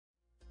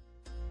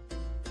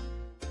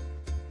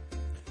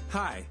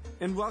Hi,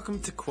 and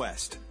welcome to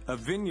Quest, a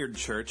vineyard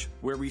church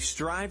where we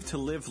strive to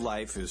live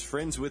life as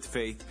friends with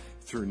faith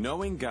through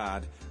knowing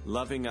God,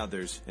 loving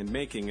others, and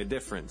making a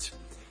difference.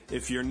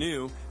 If you're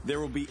new,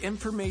 there will be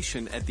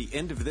information at the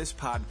end of this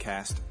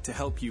podcast to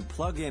help you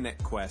plug in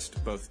at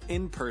Quest both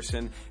in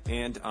person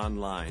and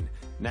online.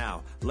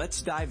 Now,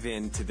 let's dive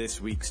into this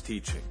week's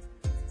teaching.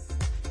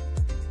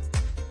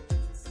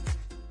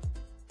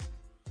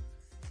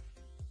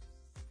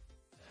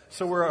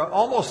 So we're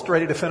almost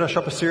ready to finish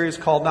up a series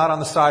called Not on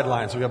the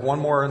Sidelines. We have one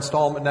more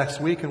installment next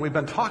week, and we've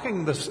been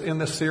talking in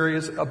this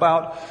series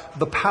about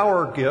the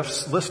power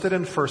gifts listed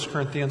in 1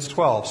 Corinthians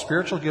 12,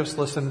 spiritual gifts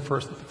listed in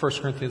 1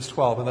 Corinthians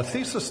 12. And the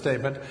thesis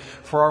statement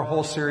for our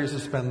whole series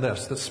has been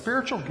this, that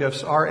spiritual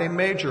gifts are a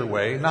major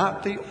way,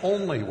 not the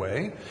only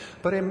way,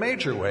 but a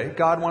major way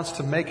God wants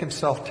to make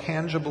himself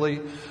tangibly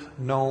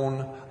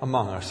known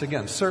among us.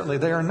 Again, certainly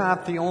they are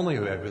not the only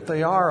way, but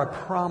they are a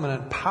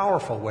prominent,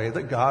 powerful way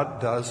that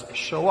God does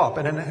show up.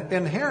 And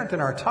inherent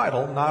in our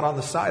title, Not on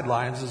the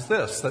Sidelines, is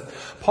this, that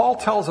Paul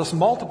tells us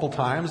multiple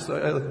times,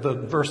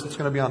 the verse that's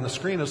going to be on the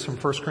screen is from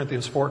 1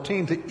 Corinthians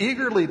 14, to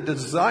eagerly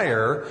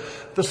desire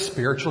the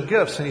spiritual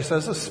gifts. And he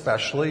says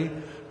especially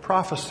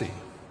prophecy.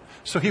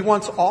 So he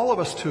wants all of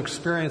us to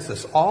experience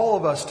this, all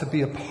of us to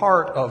be a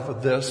part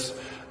of this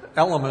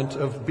element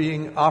of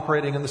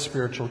operating in the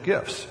spiritual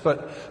gifts.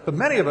 But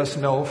many of us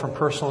know from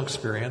personal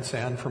experience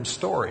and from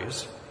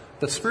stories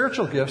that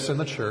spiritual gifts in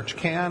the church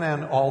can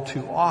and all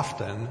too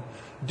often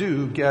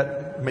do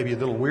get maybe a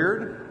little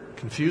weird,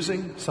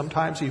 confusing,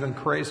 sometimes even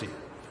crazy.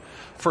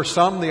 For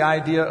some, the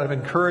idea of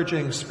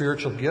encouraging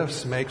spiritual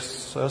gifts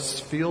makes us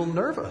feel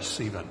nervous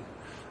even.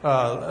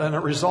 And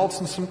it results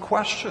in some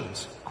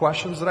questions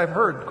that I've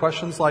heard.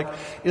 Questions like,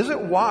 is it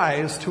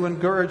wise to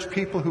encourage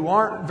people who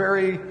aren't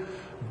very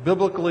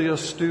biblically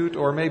astute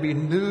or maybe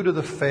new to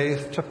the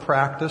faith to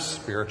practice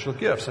spiritual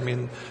gifts? I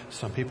mean,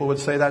 some people would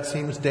say that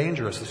seems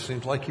dangerous. It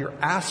seems like you're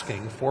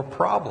asking for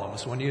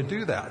problems when you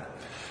do that.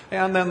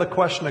 And then the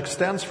question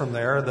extends from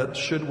there that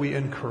should we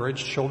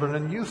encourage children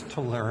and youth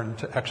to learn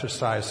to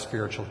exercise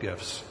spiritual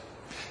gifts?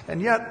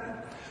 And yet,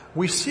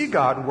 we see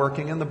God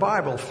working in the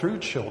Bible through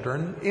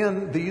children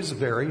in these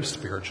very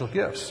spiritual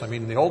gifts. I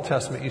mean, in the Old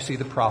Testament, you see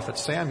the prophet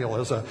Samuel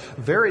as a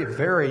very,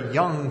 very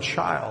young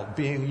child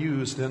being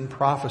used in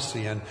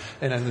prophecy. And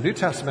in the New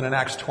Testament, in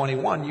Acts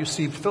 21, you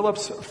see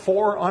Philip's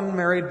 4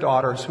 unmarried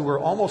daughters who were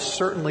almost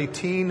certainly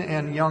teen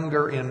and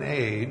younger in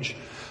age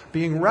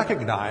being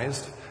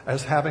recognized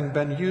as having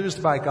been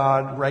used by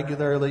God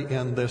regularly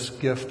in this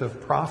gift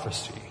of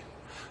prophecy.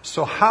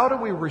 So how do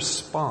we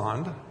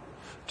respond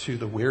to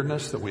the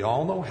weirdness that we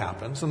all know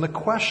happens and the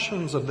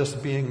questions of this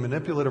being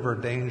manipulative or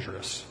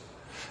dangerous?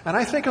 And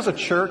I think as a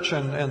church,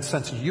 and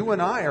since you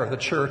and I are the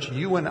church,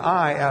 you and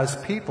I as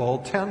people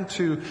tend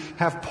to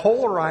have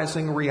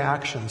polarizing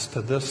reactions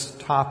to this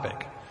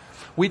topic.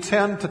 We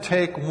tend to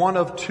take one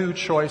of two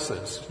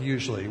choices,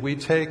 usually. We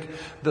take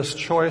this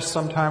choice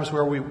sometimes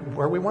where we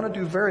want to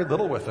do very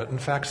little with it. In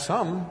fact,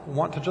 some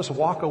want to just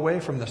walk away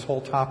from this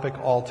whole topic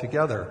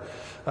altogether.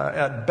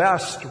 At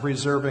best,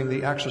 reserving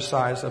the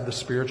exercise of the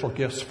spiritual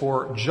gifts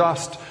for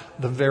just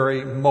the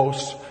very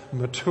most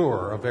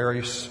mature, a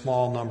very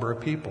small number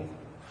of people.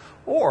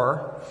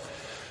 Or,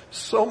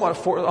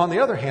 on the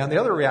other hand,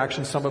 the other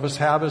reaction some of us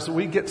have is that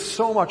we get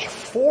so much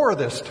for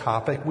this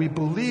topic, we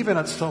believe in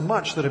it so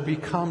much that it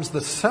becomes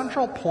the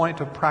central point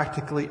of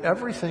practically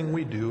everything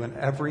we do and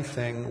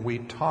everything we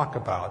talk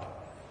about.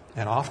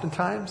 And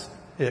oftentimes,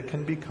 it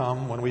can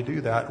become, when we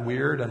do that,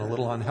 weird and a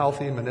little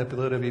unhealthy,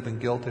 manipulative, even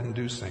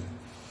guilt-inducing.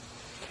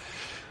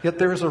 Yet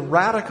there is a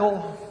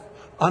radical,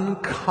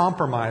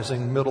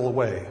 uncompromising middle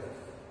way.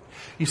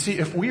 You see,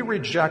 if we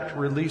reject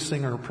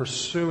releasing or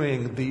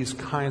pursuing these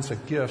kinds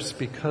of gifts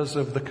because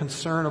of the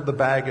concern of the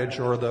baggage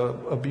or the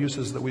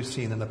abuses that we've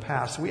seen in the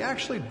past, we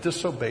actually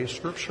disobey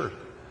Scripture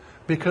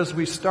because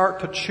we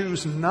start to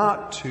choose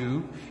not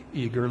to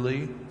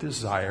eagerly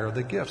desire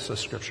the gifts as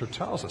Scripture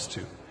tells us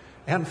to.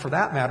 And for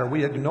that matter,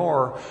 we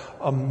ignore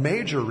a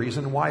major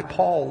reason why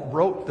Paul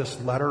wrote this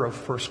letter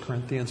of 1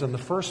 Corinthians in the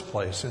first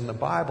place in the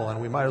Bible,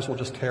 and we might as well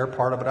just tear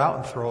part of it out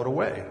and throw it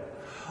away.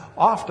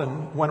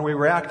 Often, when we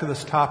react to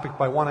this topic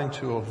by wanting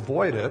to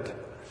avoid it,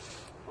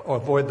 or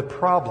avoid the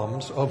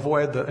problems,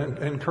 avoid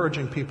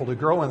encouraging people to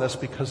grow in this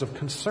because of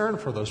concern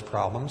for those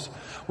problems,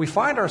 we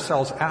find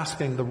ourselves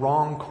asking the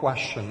wrong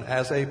question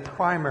as a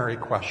primary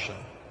question.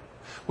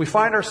 We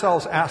find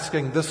ourselves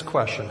asking this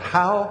question: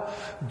 how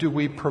do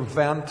we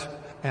prevent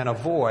and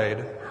avoid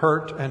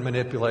hurt and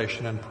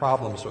manipulation and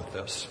problems with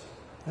this?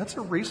 That's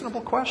a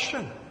reasonable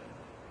question,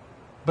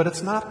 but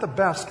it's not the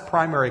best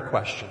primary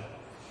question.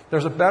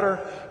 There's a better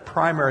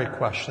primary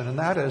question, and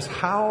that is,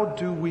 how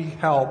do we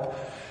help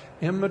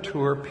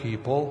immature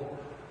people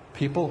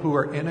who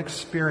are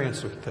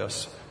inexperienced with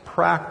this,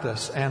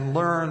 practice and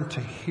learn to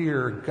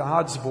hear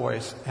God's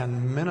voice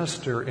and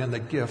minister in the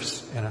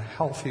gifts in a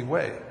healthy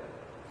way?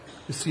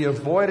 You see,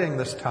 avoiding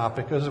this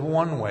topic is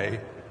one way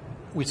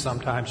we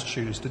sometimes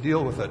choose to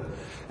deal with it,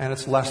 and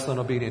it's less than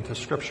obedient to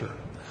Scripture.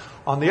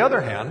 On the other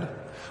hand,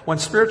 When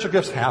spiritual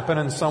gifts happen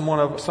and some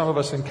of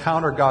us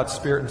encounter God's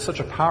Spirit in such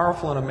a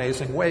powerful and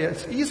amazing way,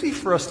 it's easy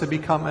for us to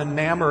become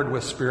enamored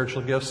with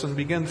spiritual gifts and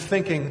begin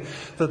thinking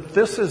that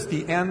this is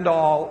the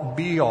end-all,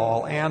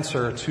 be-all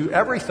answer to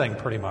everything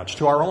pretty much,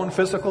 to our own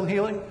physical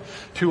healing,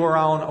 to our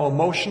own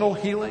emotional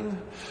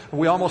healing.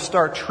 We almost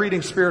start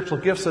treating spiritual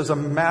gifts as a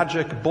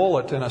magic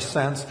bullet in a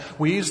sense.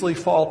 We easily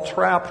fall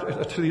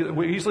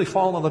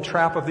into the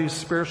trap of these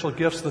spiritual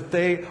gifts that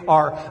they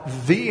are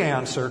the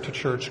answer to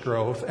church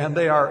growth and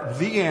they are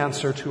the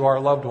answer to our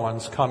loved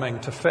ones coming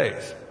to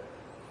faith.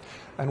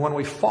 And when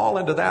we fall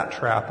into that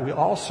trap, we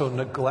also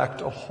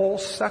neglect a whole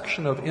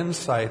section of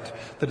insight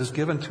that is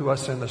given to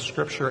us in the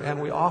Scripture,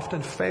 and we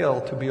often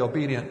fail to be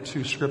obedient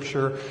to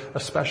Scripture,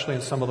 especially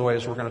in some of the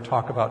ways we're going to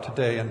talk about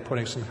today, and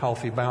putting some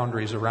healthy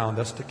boundaries around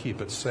this to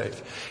keep it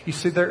safe. You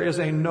see, there is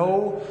a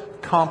no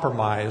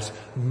compromise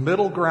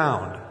middle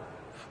ground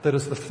that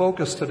is the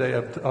focus today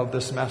of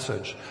this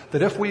message.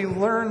 That if we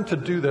learn to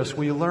do this,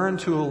 we learn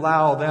to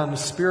allow then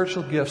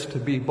spiritual gifts to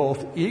be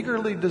both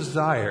eagerly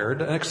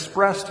desired and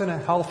expressed in a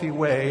healthy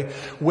way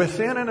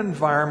within an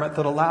environment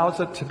that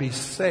allows it to be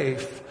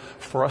safe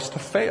for us to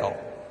fail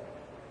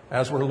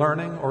as we're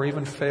learning, or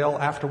even fail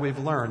after we've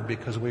learned,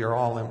 because we are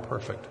all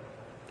imperfect.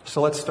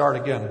 So let's start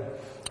again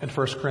in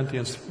 1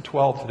 Corinthians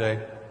 12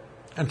 today.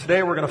 And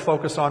today we're going to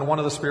focus on one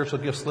of the spiritual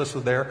gifts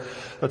listed there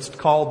that's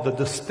called the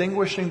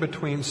distinguishing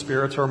between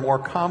spirits, or more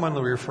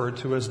commonly referred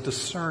to as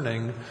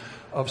discerning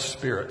of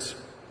spirits.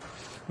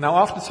 Now,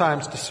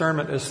 oftentimes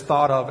discernment is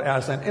thought of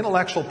as an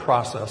intellectual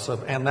process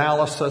of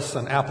analysis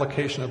and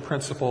application of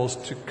principles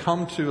to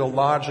come to a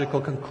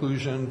logical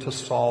conclusion to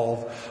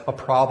solve a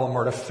problem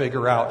or to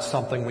figure out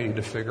something we need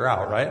to figure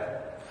out, right?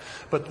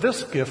 But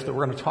this gift that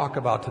we're going to talk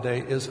about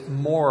today is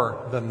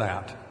more than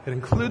that. It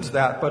includes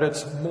that, but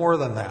it's more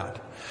than that.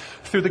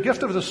 Through the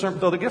gift of discernment,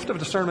 though the gift of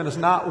discernment is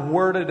not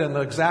worded in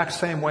the exact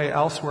same way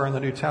elsewhere in the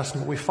New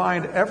Testament, we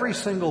find every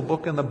single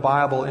book in the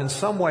Bible in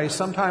some way,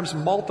 sometimes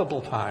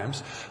multiple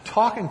times,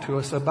 talking to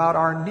us about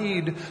our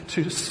need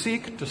to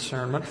seek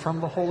discernment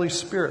from the Holy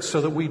Spirit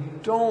so that we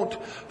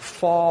don't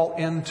fall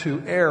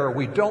into error.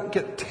 We don't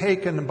get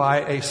taken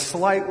by a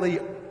slightly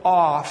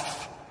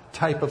off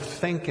type of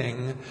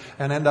thinking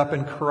and end up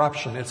in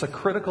corruption. It's a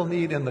critical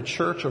need in the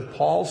church of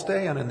Paul's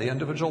day and in the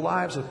individual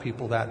lives of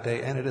people that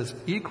day, and it is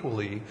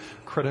equally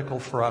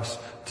critical for us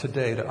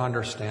today to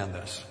understand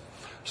this.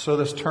 So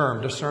this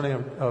term, discerning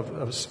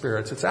of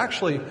spirits, it's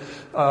actually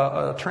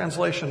a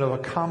translation of a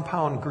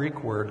compound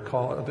Greek word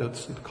called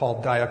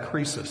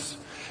diakrisis.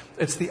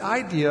 It's the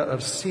idea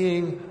of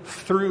seeing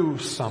through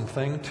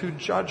something to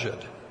judge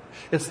it.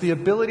 It's the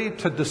ability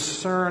to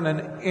discern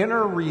an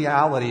inner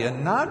reality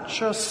and not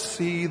just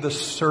see the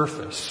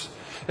surface.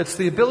 It's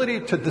the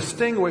ability to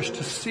distinguish,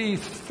 to see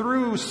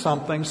through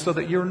something so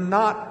that you're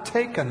not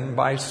taken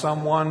by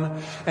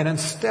someone, and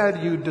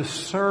instead you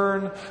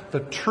discern the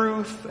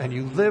truth and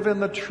you live in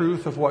the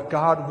truth of what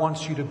God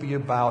wants you to be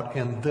about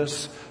in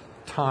this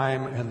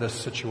time and this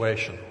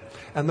situation.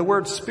 And the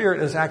word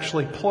spirit is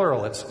actually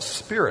plural. It's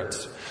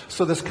spirits.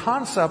 So this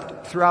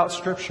concept throughout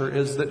Scripture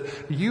is that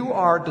you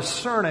are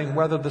discerning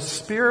whether the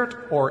spirit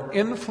or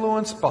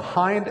influence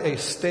behind a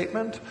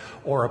statement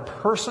or a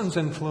person's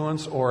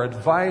influence or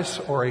advice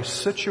or a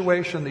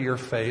situation that you're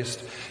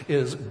faced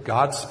is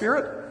God's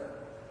spirit,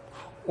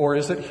 or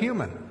is it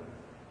human?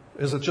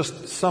 Is it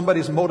just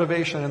somebody's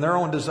motivation and their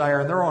own desire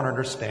and their own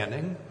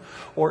understanding,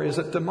 or is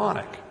it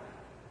demonic?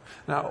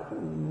 Now,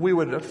 we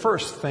would at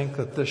first think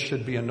that this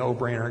should be a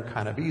no-brainer and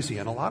kind of easy,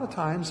 and a lot of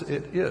times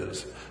it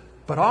is.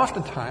 But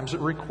oftentimes it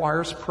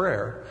requires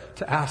prayer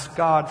to ask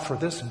God for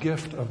this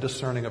gift of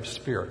discerning of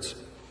spirits.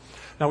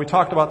 Now, we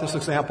talked about this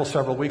example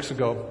several weeks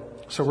ago,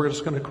 so we're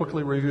just going to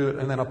quickly review it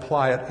and then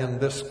apply it in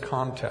this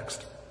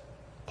context.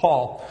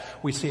 Paul,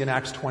 we see in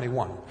Acts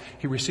 21.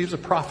 He receives a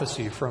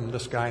prophecy from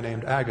this guy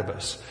named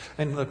Agabus.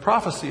 And the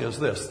prophecy is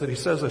this, that he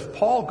says if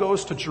Paul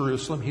goes to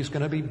Jerusalem, he's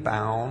going to be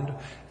bound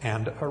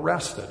and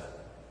arrested.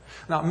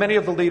 Now, many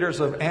of the leaders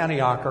of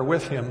Antioch are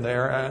with him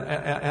there,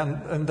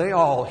 and they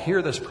all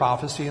hear this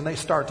prophecy, and they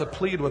start to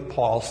plead with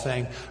Paul,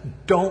 saying,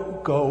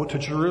 don't go to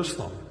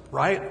Jerusalem,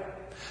 right?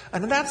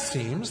 And that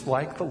seems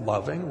like the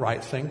loving,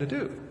 right thing to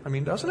do. I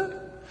mean, doesn't it?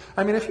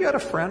 I mean, if you had a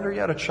friend or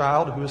you had a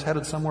child who was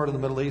headed somewhere to the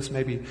Middle East,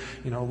 maybe,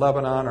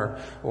 Lebanon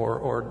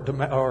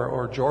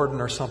or Jordan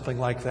or something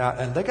like that,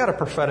 and they got a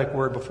prophetic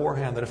word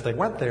beforehand that if they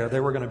went there, they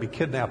were going to be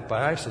kidnapped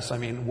by ISIS. I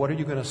mean, what are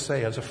you going to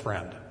say as a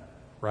friend,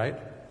 right?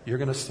 You're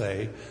going to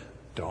say,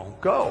 don't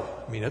go.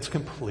 I mean, it's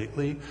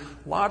completely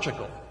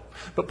logical.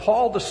 But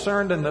Paul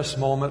discerned in this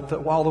moment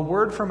that while the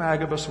word from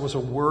Agabus was a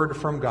word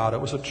from God,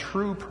 it was a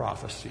true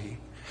prophecy.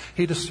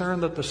 He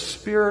discerned that the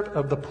spirit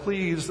of the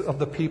pleas of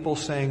the people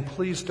saying,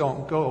 please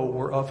don't go,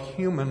 were of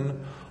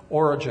human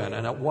origin,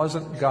 and it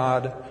wasn't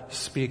God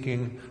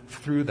speaking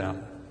through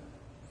them.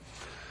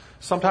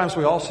 Sometimes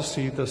we also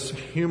see this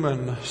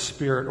human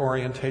spirit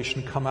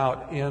orientation come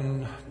out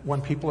in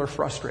when people are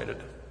frustrated.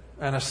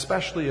 And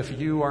especially if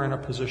you are in a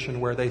position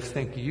where they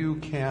think you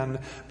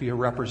can be a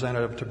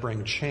representative to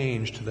bring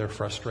change to their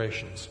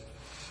frustrations.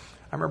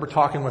 I remember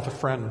talking with a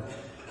friend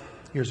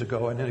years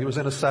ago, and he was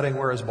in a setting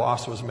where his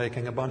boss was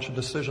making a bunch of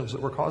decisions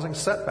that were causing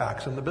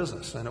setbacks in the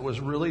business, and it was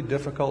really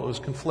difficult, it was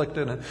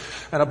conflicted, and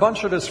a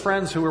bunch of his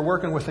friends who were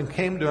working with him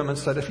came to him and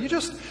said,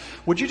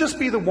 would you just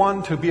be the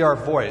one to be our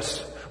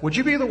voice? Would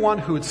you be the one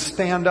who would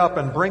stand up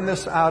and bring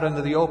this out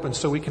into the open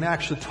so we can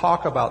actually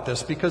talk about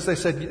this? Because they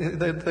said,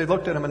 they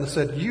looked at him and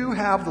said, you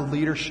have the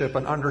leadership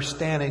and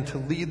understanding to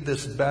lead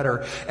this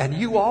better, and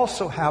you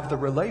also have the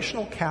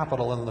relational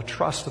capital and the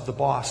trust of the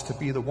boss to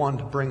be the one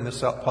to bring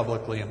this up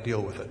publicly and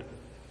deal with it.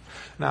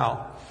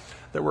 Now,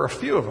 there were a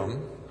few of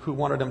them who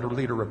wanted him to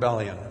lead a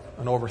rebellion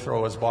and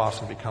overthrow his boss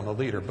and become a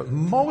leader, but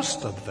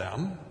most of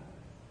them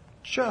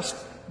just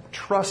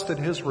trusted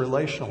his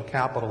relational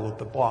capital with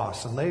the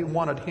boss, and they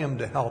wanted him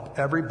to help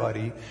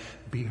everybody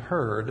be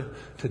heard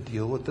to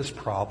deal with this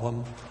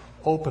problem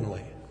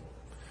openly.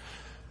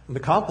 And the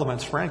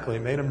compliments, frankly,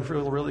 made him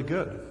feel really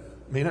good.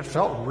 I mean, it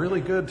felt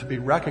really good to be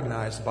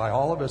recognized by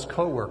all of his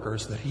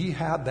coworkers that he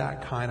had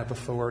that kind of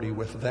authority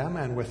with them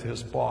and with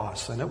his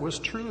boss, and it was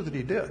true that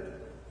he did.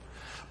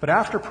 But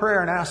after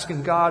prayer and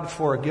asking God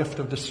for a gift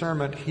of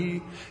discernment,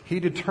 he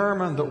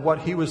determined that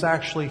what he was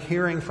actually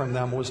hearing from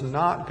them was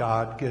not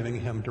God giving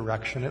him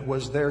direction. It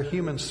was their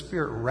human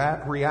spirit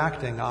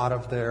reacting out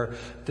of their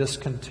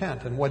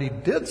discontent. And what he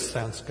did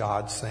sense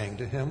God saying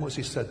to him was,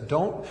 he said,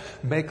 don't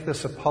make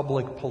this a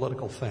public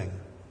political thing.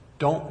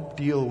 Don't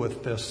deal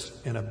with this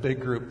in a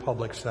big group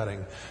public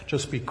setting.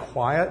 Just be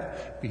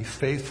quiet, be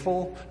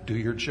faithful, do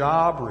your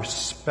job,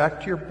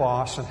 respect your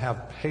boss, and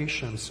have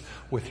patience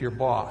with your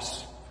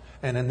boss.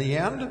 And in the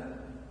end,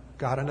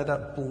 God ended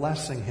up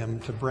blessing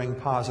him to bring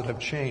positive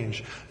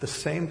change, the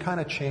same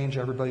kind of change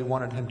everybody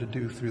wanted him to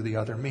do through the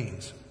other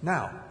means.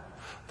 Now,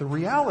 the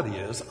reality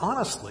is,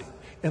 honestly,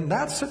 in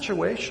that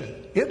situation,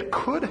 it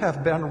could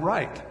have been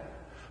right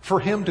for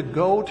him to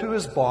go to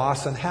his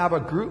boss and have a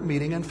group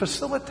meeting and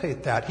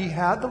facilitate that. He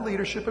had the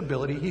leadership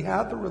ability, he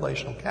had the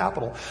relational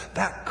capital.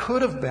 That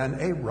could have been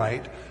a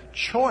right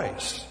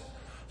choice.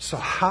 So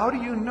how do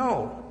you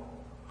know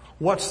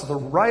what's the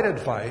right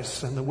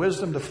advice and the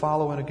wisdom to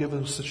follow in a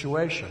given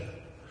situation?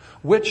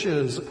 Which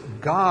is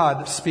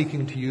God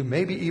speaking to you,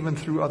 maybe even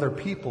through other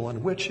people,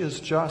 and which is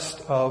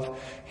just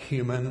of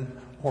human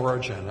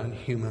origin and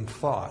human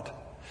thought?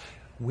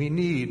 We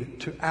need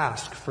to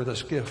ask for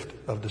this gift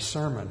of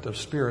discernment of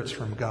spirits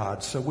from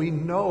God, so we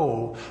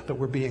know that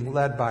we're being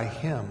led by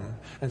Him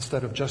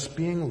instead of just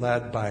being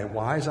led by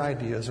wise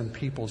ideas and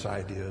people's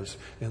ideas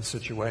in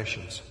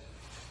situations.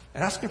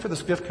 Asking for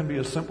this gift can be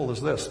as simple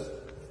as this.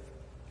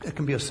 It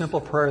can be a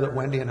simple prayer that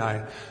Wendy and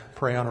I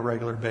pray on a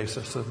regular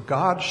basis of,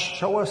 God,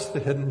 show us the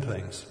hidden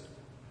things.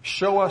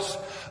 Show us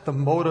the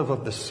motive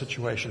of this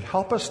situation.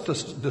 Help us to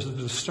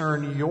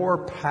discern your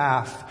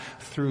path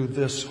through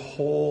this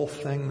whole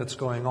thing that's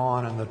going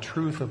on and the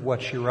truth of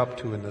what you're up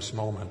to in this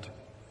moment.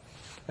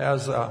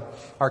 As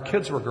our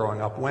kids were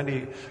growing up,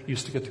 Wendy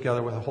used to get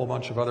together with a whole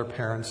bunch of other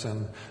parents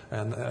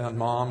and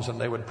moms, and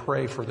they would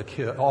pray for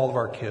all of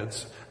our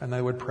kids, and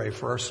they would pray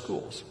for our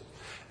schools.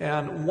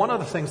 And one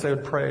of the things they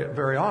would pray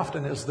very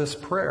often is this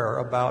prayer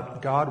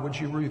about, God, would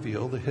you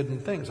reveal the hidden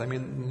things? I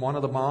mean, one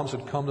of the moms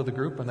would come to the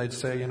group and they'd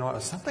say,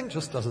 something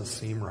just doesn't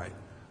seem right.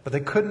 But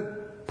they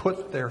couldn't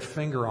put their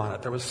finger on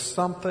it. There was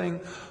something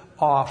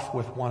off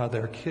with one of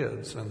their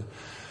kids. And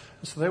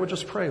so they would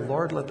just pray,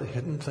 Lord, let the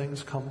hidden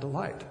things come to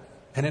light.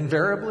 And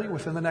invariably,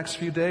 within the next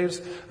few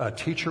days, a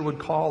teacher would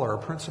call or a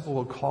principal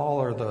would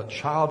call or the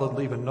child would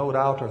leave a note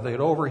out or they'd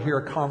overhear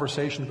a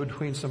conversation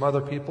between some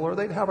other people or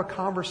they'd have a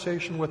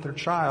conversation with their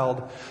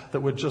child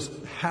that would just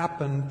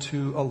happen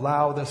to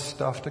allow this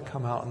stuff to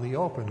come out in the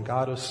open.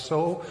 God is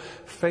so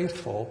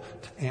faithful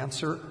to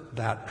answer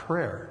that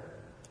prayer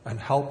and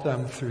help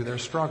them through their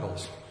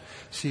struggles.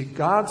 See,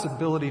 God's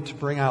ability to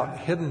bring out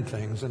hidden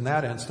things in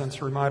that instance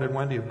reminded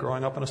Wendy of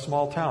growing up in a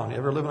small town. You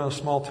ever live in a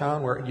small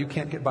town where you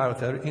can't get by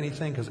without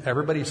anything because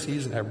everybody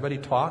sees and everybody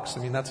talks?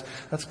 I mean, that's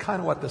kind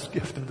of what this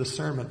gift of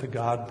discernment that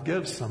God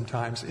gives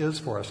sometimes is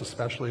for us,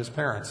 especially as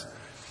parents.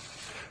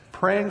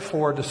 Praying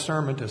for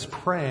discernment is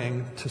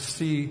praying to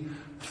see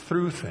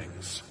through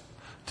things,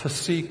 to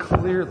see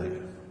clearly.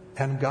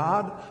 And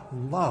God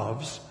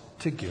loves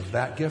to give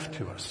that gift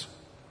to us.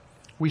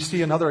 We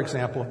see another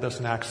example of this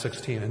in Acts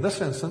 16. In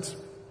this instance,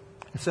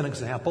 it's an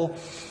example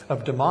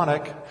of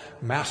demonic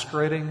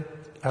masquerading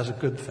as a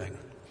good thing.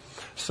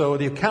 So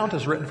the account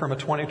is written from a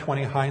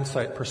 20/20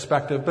 hindsight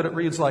perspective, but it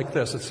reads like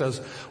this. It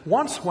says,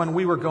 once when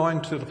we were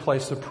going to the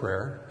place of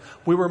prayer,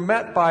 we were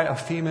met by a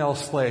female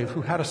slave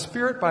who had a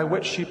spirit by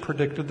which she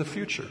predicted the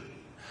future.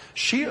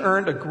 She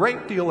earned a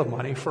great deal of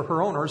money for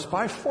her owners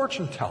by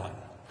fortune telling.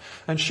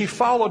 And she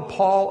followed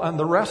Paul and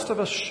the rest of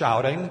us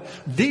shouting,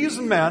 these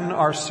men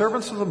are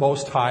servants of the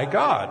Most High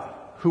God,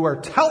 who are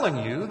telling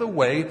you the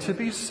way to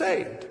be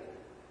saved.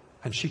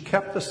 And she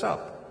kept this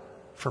up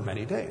for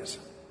many days.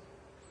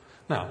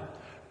 Now,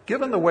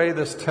 Given the way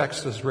this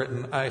text is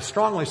written, I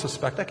strongly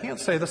suspect, I can't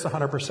say this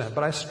 100%,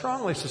 but I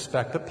strongly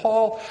suspect that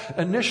Paul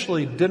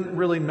initially didn't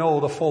really know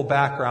the full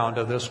background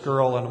of this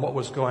girl and what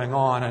was going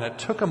on, and it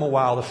took him a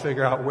while to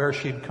figure out where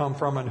she'd come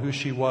from and who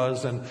she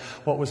was and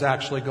what was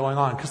actually going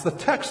on. Because the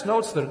text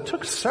notes that it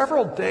took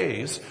several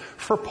days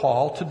for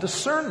Paul to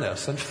discern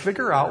this and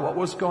figure out what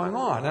was going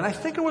on. And I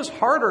think it was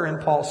harder in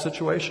Paul's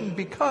situation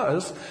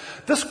because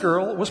this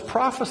girl was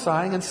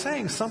prophesying and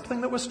saying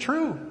something that was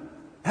true,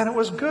 and it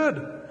was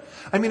good.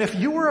 I mean, if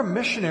you were a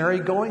missionary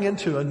going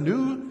into a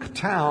new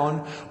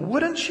town,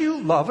 wouldn't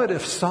you love it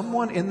if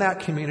someone in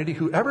that community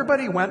who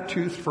everybody went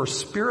to for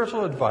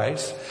spiritual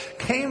advice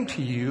came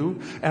to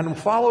you and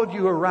followed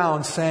you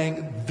around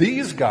saying,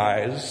 these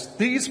guys,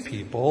 these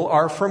people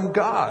are from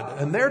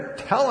God, and they're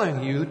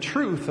telling you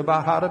truth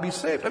about how to be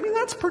saved? I mean,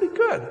 that's pretty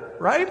good,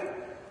 right?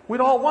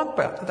 We'd all want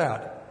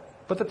that.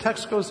 But the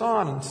text goes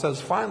on and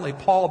says, finally,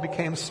 Paul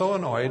became so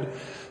annoyed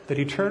that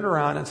he turned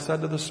around and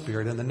said to the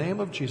Spirit, in the name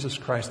of Jesus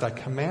Christ, I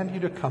command you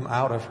to come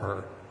out of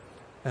her.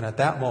 And at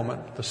that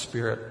moment, the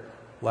Spirit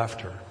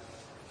left her.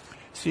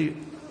 See,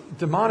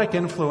 demonic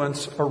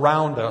influence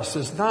around us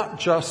is not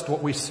just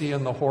what we see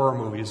in the horror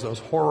movies, those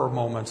horror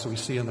moments we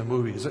see in the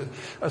movies.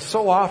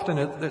 So often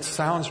it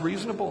sounds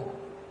reasonable.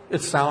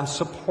 It sounds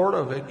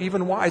supportive,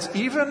 even wise,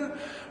 even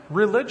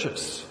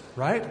religious,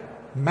 right?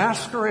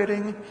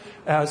 Masquerading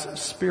as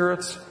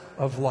spirits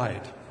of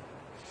light.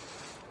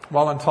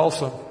 While in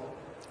Tulsa,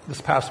 this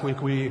past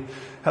week, we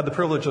had the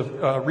privilege of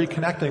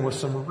reconnecting with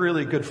some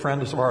really good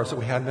friends of ours that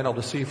we hadn't been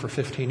able to see for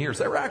 15 years.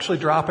 They were actually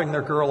dropping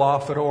their girl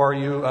off at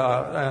ORU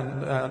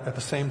and at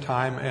the same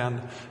time,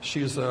 and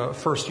she's a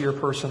first-year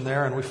person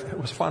there, and it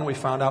was fun. We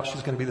found out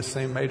she's going to be the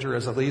same major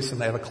as Elise, and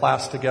they have a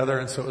class together,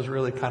 and so it was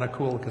really kind of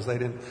cool because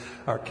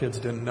our kids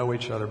didn't know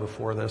each other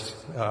before this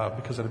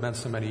because it had been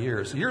so many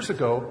years. Years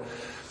ago,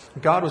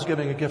 God was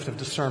giving a gift of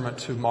discernment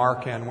to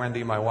Mark and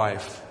Wendy, my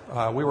wife.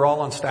 We were all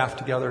on staff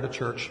together at a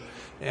church,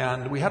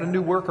 and we had a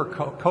new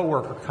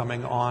co-worker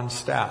coming on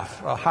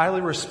staff, a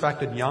highly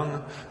respected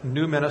young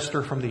new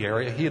minister from the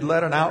area. He had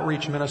led an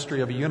outreach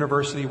ministry of a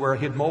university where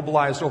he had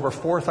mobilized over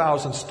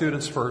 4,000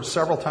 students for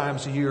several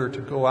times a year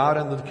to go out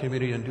into the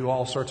community and do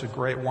all sorts of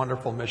great,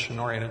 wonderful,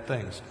 mission-oriented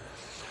things.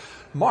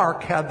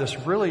 Mark had this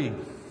really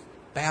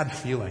bad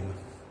feeling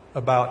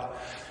about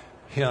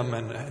him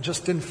and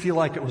just didn't feel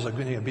like it was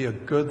going to be a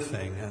good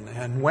thing.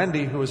 And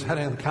Wendy, who was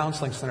heading the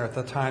counseling center at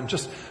the time,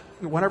 just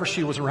whenever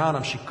she was around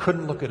him, she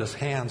couldn't look at his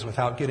hands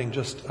without getting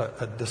just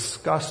a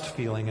disgust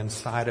feeling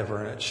inside of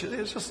her. And it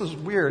was just this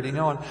weird,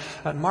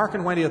 and Mark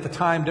and Wendy at the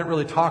time didn't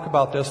really talk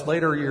about this.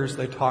 Later years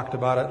they talked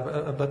about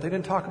it, but they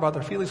didn't talk about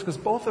their feelings because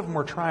both of them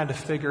were trying to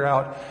figure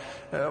out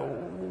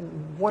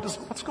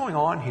what's going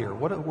on here.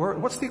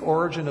 What's the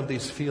origin of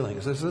these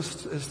feelings? Is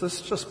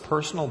this just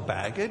personal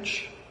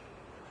baggage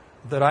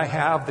that I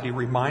have, that he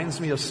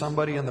reminds me of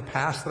somebody in the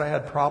past that I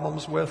had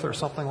problems with or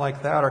something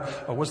like that?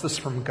 Or was this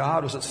from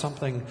God? Was it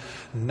something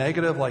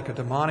negative, like a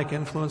demonic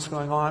influence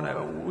going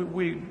on?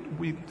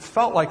 We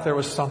felt like there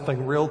was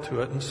something real to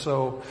it, and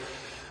so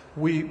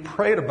we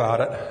prayed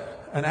about it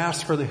and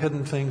asked for the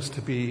hidden things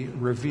to be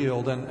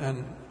revealed.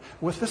 And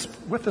with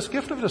this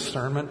gift of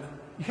discernment,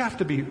 you have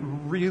to be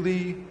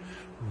really,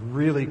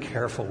 really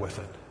careful with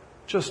it.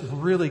 Just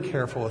really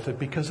careful with it,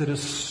 because it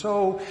is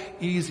so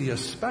easy,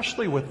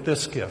 especially with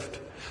this gift,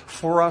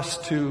 for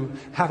us to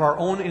have our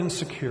own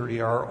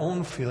insecurity, our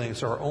own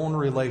feelings, our own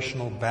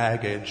relational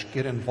baggage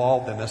get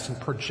involved in this and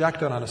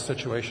project it on a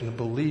situation and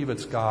believe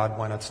it's God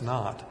when it's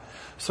not.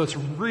 So it's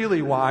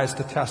really wise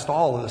to test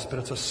all of this, but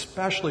it's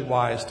especially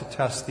wise to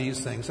test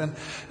these things. And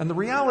the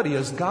reality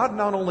is, God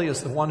not only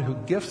is the one who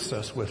gifts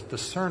us with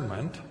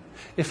discernment.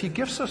 If he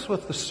gifts us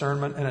with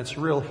discernment and it's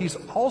real, he's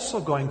also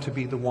going to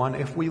be the one,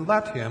 if we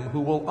let him, who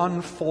will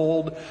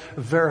unfold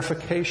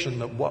verification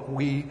that what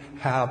we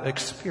have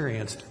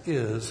experienced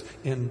is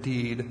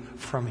indeed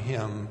from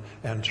him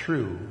and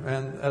true.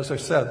 And as I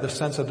said, the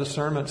sense of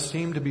discernment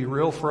seemed to be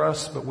real for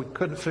us, but we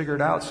couldn't figure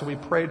it out, so we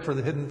prayed for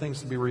the hidden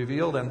things to be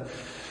revealed,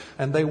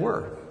 and they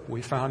were.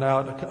 We found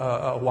out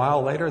a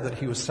while later that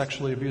he was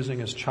sexually abusing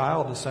his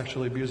child and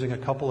sexually abusing a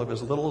couple of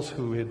his littles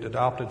who he had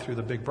adopted through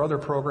the Big Brother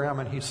program,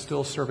 and he's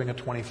still serving a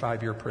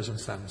 25-year prison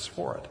sentence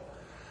for it.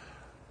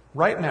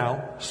 Right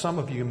now, some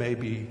of you may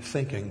be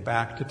thinking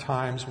back to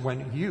times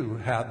when you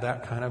had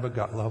that kind of a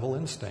gut-level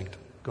instinct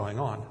going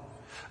on.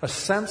 A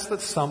sense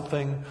that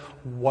something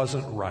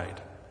wasn't right.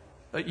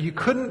 You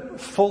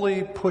couldn't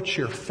fully put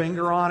your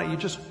finger on it. You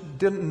just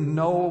didn't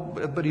know,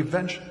 but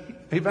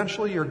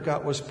eventually your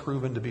gut was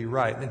proven to be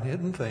right, and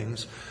hidden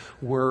things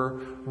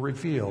were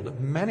revealed.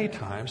 Many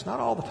times, not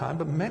all the time,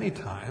 but many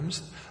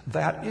times,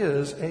 that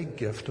is a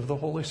gift of the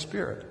Holy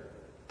Spirit.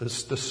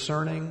 This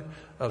discerning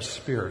of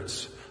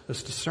spirits.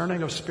 This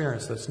discerning of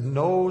spirits that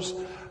knows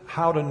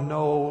how to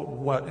know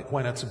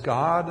when it's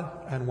God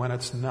and when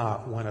it's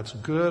not, when it's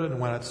good and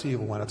when it's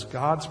evil, when it's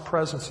God's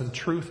presence and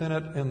truth in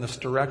it, in this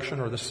direction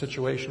or this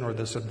situation or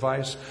this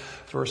advice,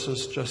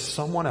 versus just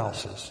someone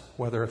else's,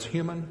 whether it's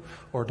human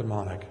or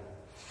demonic.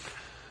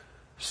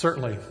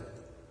 Certainly,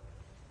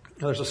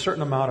 There's a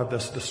certain amount of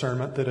this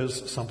discernment that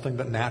is something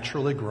that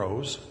naturally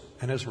grows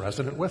and is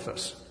resident with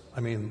us.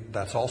 I mean,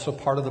 that's also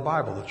part of the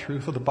Bible. The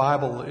truth of the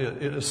Bible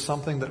is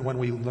something that when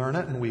we learn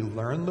it and we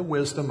learn the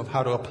wisdom of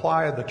how to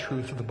apply the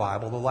truth of the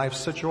Bible, the life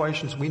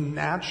situations, we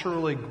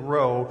naturally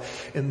grow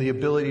in the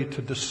ability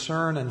to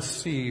discern and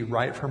see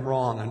right from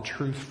wrong and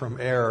truth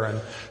from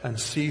error and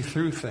see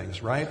through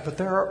things, right? But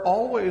there are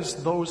always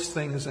those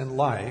things in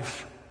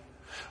life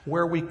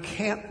where we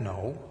can't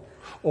know,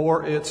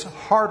 or it's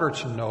harder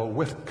to know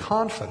with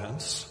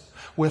confidence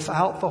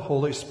without the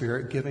Holy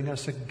Spirit giving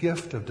us a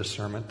gift of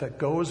discernment that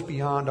goes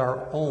beyond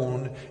our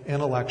own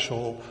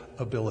intellectual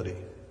ability.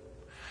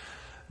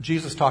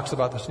 Jesus talks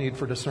about this need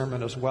for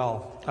discernment as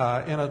well.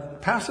 In a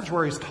passage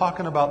where he's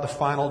talking about the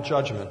final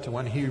judgment,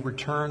 when he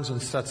returns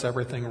and sets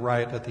everything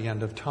right at the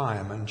end of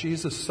time. And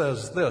Jesus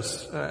says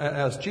this,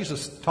 as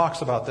Jesus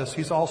talks about this,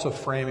 he's also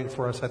framing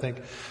for us, I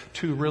think,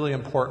 two really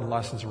important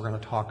lessons we're going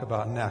to talk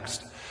about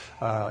next.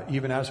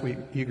 Even as we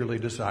eagerly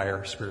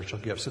desire spiritual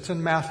gifts. It's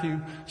in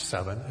Matthew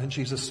 7, and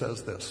Jesus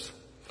says this.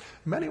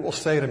 Many will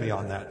say to me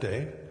on that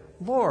day,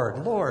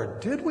 Lord,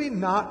 Lord, did we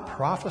not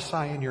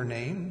prophesy in your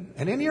name?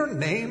 And in your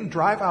name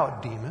drive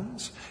out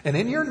demons? And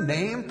in your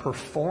name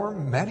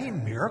perform many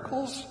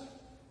miracles?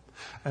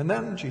 And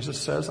then Jesus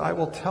says, I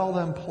will tell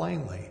them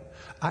plainly,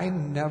 I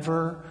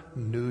never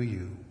knew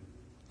you.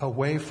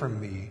 Away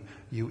from me,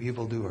 you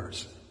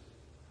evildoers.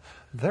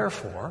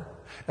 Therefore,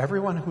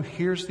 everyone who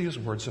hears these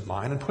words of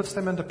mine and puts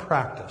them into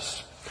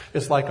practice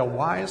is like a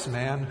wise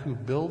man who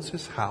builds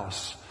his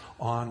house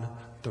on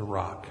the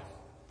rock.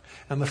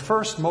 And the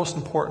first most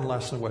important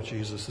lesson of what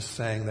Jesus is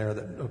saying there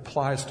that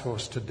applies to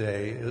us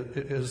today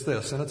is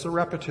this, and it's a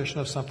repetition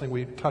of something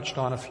we touched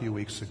on a few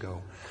weeks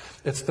ago.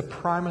 It's the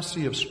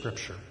primacy of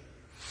Scripture.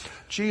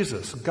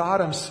 Jesus, God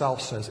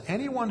himself says,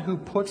 anyone who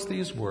puts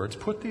these words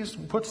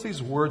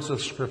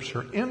of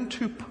Scripture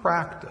into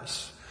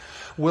practice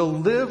will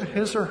live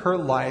his or her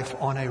life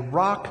on a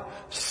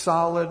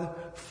rock-solid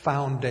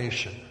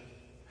foundation.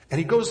 And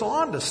he goes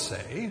on to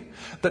say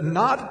that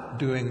not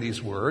doing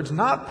these words,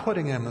 not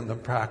putting them into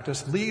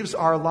practice, leaves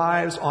our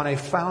lives on a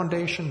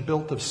foundation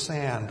built of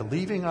sand,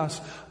 leaving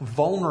us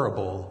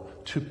vulnerable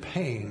to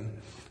pain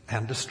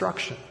and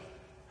destruction.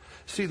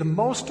 See, the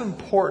most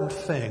important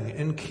thing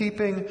in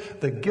keeping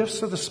the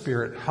gifts of the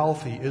Spirit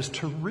healthy is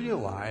to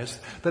realize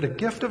that a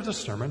gift of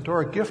discernment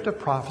or a gift of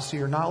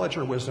prophecy or knowledge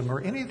or wisdom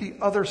or any of the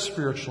other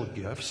spiritual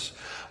gifts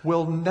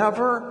will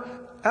never,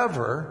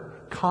 ever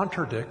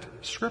contradict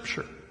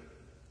Scripture.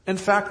 In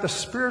fact, the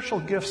spiritual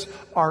gifts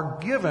are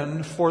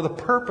given for the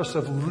purpose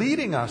of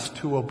leading us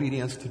to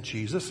obedience to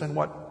Jesus, and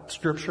what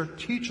Scripture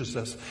teaches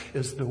us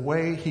is the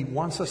way he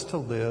wants us to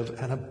live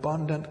an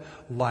abundant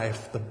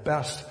life, the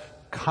best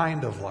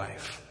kind of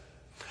life.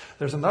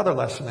 There's another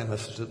lesson in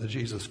this that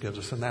Jesus gives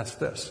us, and that's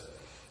this.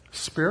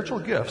 Spiritual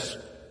gifts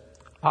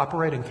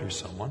operating through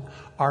someone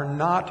are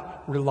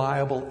not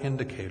reliable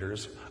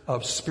indicators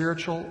of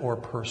spiritual or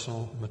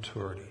personal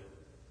maturity.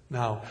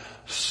 Now,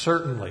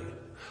 certainly,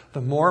 the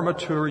more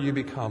mature you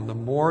become, the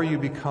more you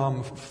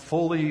become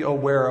fully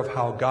aware of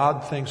how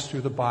God thinks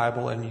through the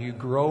Bible, and you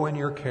grow in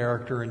your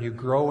character and you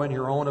grow in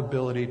your own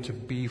ability to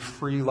be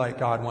free like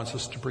God wants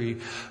us to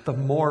be, the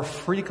more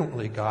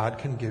frequently God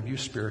can give you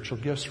spiritual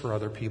gifts for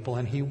other people,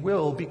 and he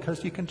will,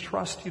 because he can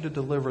trust you to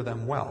deliver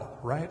them well,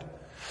 right?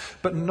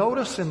 But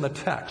notice in the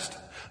text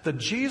that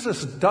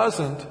Jesus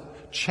doesn't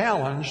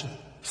challenge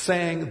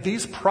saying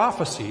these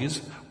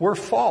prophecies were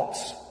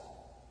false.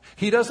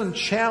 He doesn't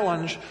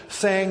challenge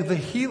saying the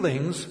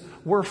healings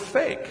were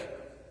fake.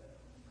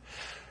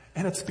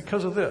 And it's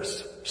because of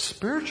this.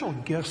 Spiritual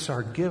gifts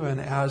are given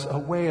as a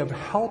way of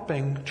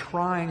helping,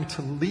 trying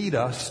to lead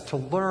us to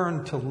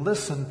learn to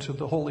listen to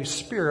the Holy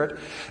Spirit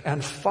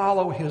and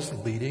follow his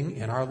leading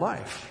in our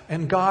life.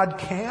 And God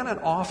can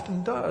and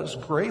often does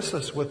grace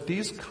us with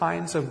these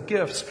kinds of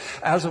gifts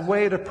as a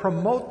way to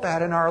promote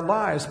that in our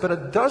lives. But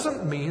it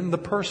doesn't mean the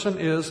person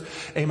is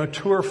a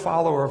mature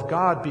follower of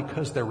God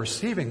because they're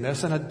receiving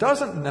this. And it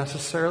doesn't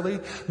necessarily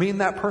mean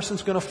that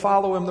person's going to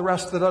follow him the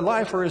rest of their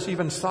life or is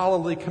even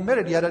solidly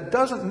committed. Yet it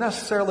doesn't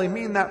necessarily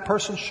mean that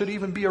person should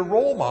even be a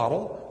role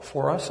model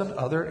for us in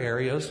other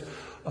areas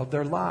of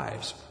their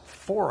lives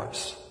for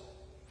us.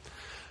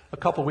 A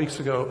couple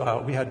weeks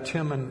ago, we had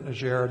Tim and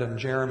Jared and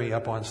Jeremy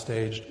up on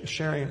stage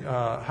sharing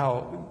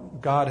how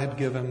God had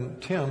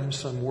given Tim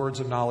some words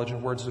of knowledge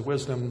and words of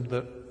wisdom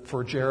that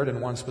for Jared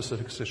in one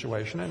specific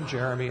situation and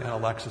Jeremy and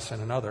Alexis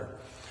in another.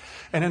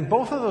 And in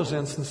both of those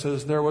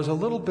instances, there was a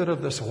little bit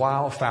of this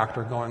wow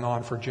factor going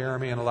on for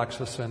Jeremy and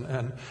Alexis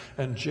and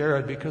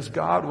Jared, because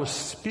God was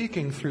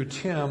speaking through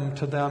Tim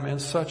to them in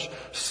such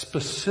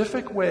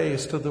specific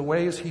ways, to the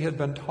ways he had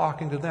been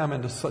talking to them,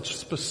 into such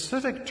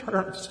specific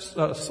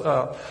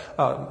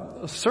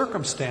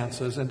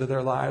circumstances into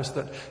their lives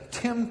that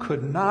Tim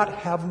could not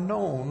have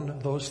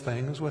known those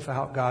things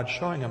without God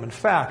showing him. In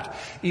fact,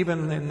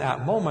 even in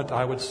that moment,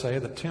 I would say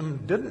that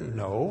Tim didn't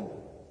know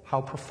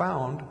how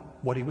profound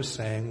what he was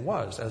saying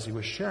was as he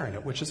was sharing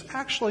it, which is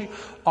actually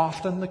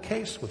often the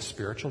case with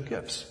spiritual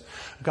gifts.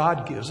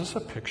 God gives us a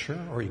picture,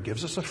 or he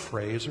gives us a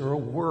phrase or a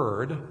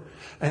word,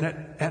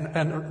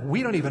 and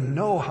we don't even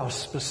know how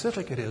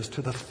specific it is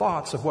to the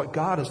thoughts of what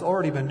God has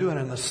already been doing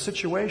and the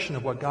situation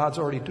of what God's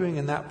already doing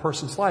in that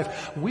person's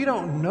life. We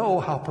don't know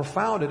how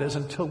profound it is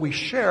until we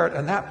share it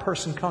and that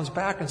person comes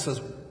back and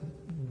says,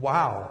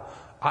 wow,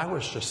 I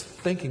was just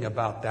thinking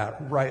about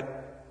that right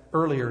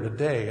earlier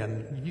today,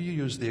 and you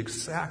used the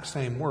exact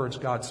same words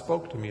God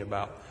spoke to me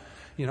about.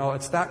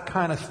 It's that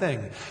kind of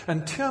thing.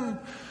 And Tim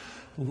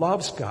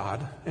loves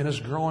God and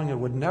is growing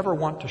and would never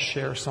want to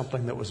share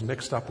something that was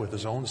mixed up with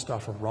his own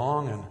stuff or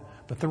wrong.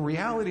 But the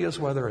reality is,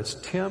 whether it's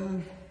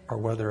Tim or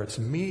whether it's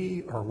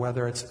me or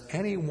whether it's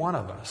any one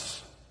of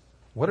us,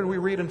 what did we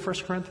read in 1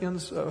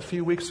 Corinthians a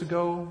few weeks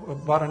ago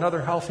about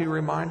another healthy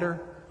reminder?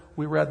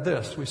 We read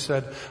this. We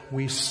said,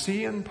 we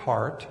see in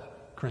part,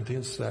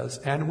 Corinthians says,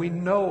 and we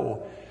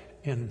know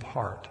in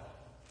part.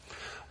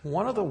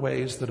 One of the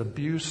ways that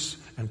abuse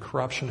and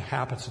corruption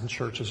happens in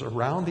churches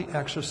around the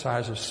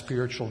exercise of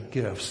spiritual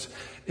gifts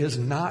is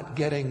not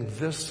getting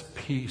this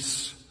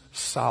piece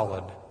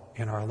solid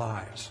in our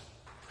lives.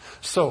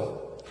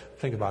 So,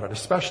 think about it,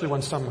 especially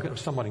when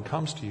somebody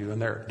comes to you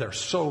and they're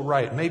so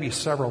right, maybe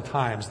several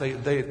times.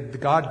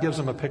 God gives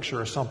them a picture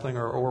or something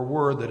or a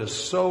word that is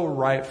so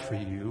right for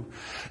you.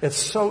 It's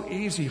so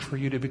easy for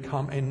you to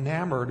become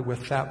enamored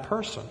with that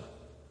person.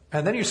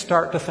 And then you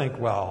start to think,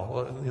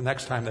 well, the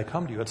next time they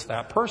come to you, it's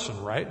that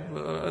person, right?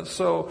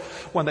 So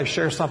when they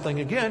share something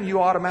again, you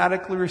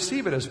automatically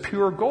receive it as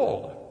pure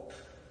gold.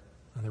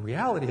 And the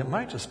reality, it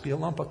might just be a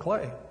lump of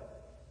clay.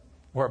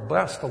 Or at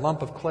best, a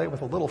lump of clay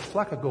with a little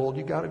fleck of gold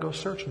you got to go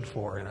searching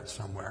for in it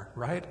somewhere,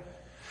 right?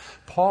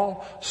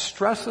 Paul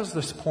stresses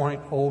this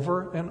point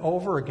over and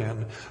over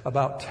again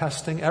about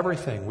testing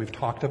everything. We've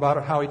talked about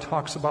it, how he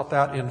talks about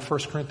that in 1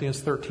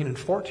 Corinthians 13 and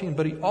 14,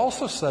 but he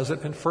also says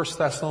it in 1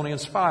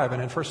 Thessalonians 5.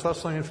 And in 1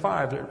 Thessalonians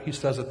 5, he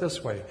says it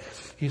this way.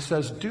 He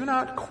says, do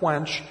not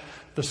quench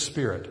the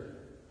Spirit.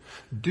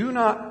 Do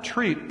not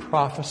treat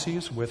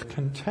prophecies with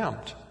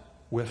contempt,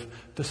 with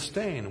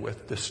disdain,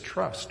 with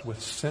distrust,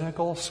 with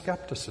cynical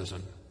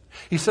skepticism.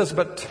 He says,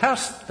 but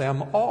test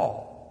them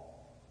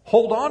all.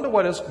 Hold on to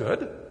what is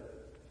good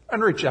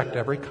and reject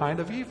every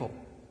kind of evil.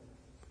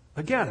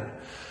 Again,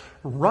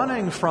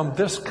 running from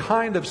this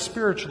kind of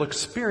spiritual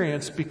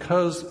experience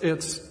because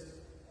it's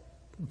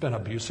been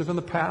abusive in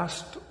the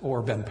past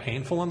or been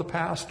painful in the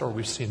past or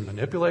we've seen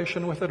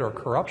manipulation with it or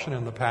corruption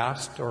in the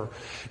past or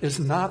is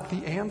not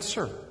the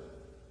answer.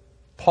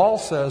 Paul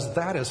says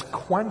that is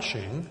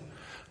quenching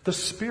the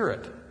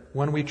Spirit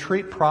when we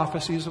treat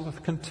prophecies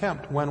with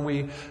contempt, when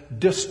we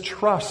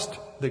distrust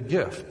the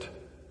gift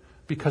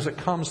because it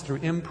comes through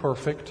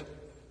imperfect,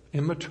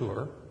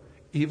 immature,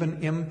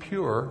 even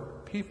impure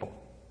people.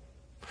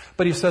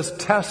 But he says,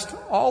 test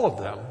all of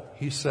them.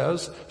 He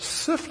says,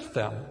 sift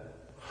them.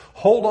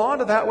 Hold on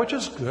to that which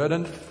is good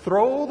and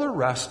throw the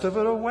rest of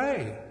it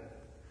away.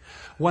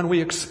 When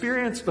we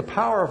experience the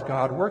power of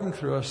God working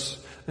through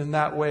us in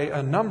that way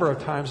a number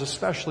of times,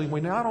 especially, we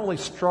not only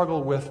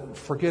struggle with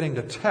forgetting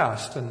to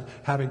test and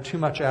having too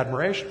much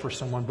admiration for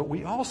someone, but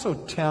we also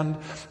tend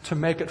to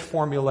make it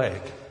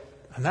formulaic.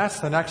 And that's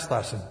the next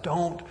lesson.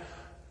 Don't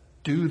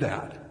do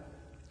that.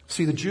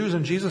 See, the Jews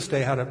in Jesus'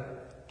 day had a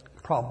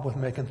problem with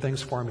making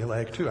things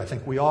formulaic too. I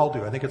think we all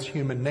do. I think it's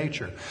human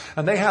nature.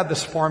 And they had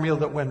this formula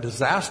that when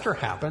disaster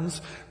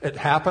happens, it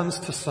happens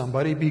to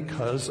somebody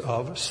because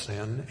of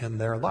sin in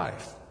their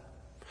life.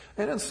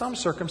 And in some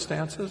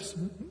circumstances,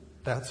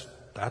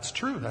 that's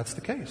true. That's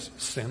the case.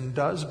 Sin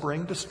does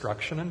bring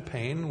destruction and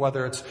pain,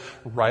 whether it's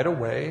right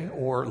away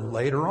or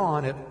later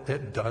on,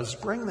 it does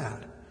bring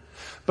that.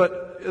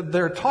 But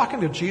they're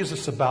talking to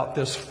Jesus about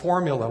this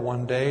formula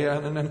one day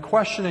and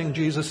questioning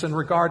Jesus in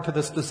regard to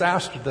this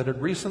disaster that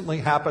had recently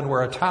happened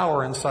where a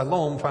tower in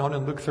Siloam, found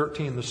in Luke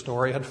 13, the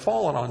story, had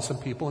fallen on some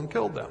people and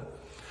killed them.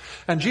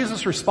 And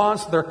Jesus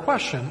responds to their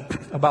question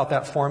about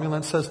that formula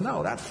and says,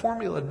 no, that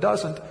formula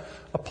doesn't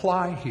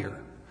apply here.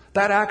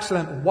 That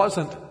accident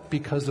wasn't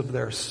because of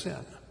their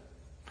sin.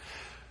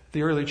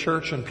 The early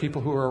church and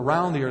people who were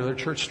around the early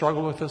church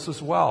struggled with this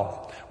as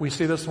well. We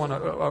see this one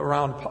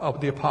around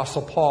the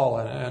Apostle Paul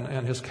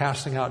and his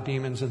casting out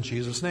demons in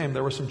Jesus' name.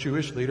 There were some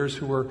Jewish leaders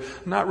who were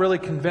not really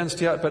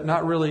convinced yet, but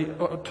not really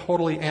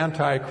totally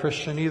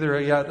anti-Christian either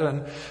yet.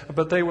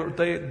 But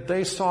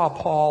they saw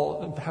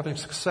Paul having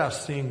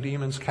success seeing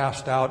demons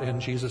cast out in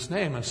Jesus'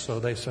 name. And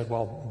so they said,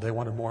 well, they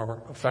wanted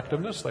more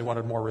effectiveness. They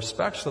wanted more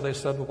respect. So they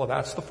said, well,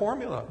 that's the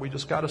formula. We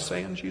just got to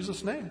say in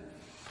Jesus' name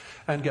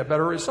and get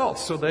better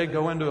results. So they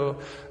go into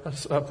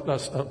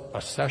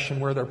a session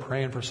where they're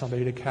praying for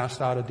somebody to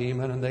cast out a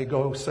demon, and they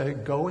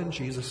go in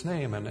Jesus'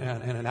 name. And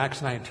in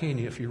Acts 19,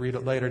 if you read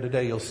it later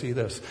today, you'll see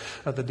this.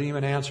 The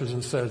demon answers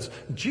and says,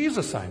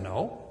 Jesus I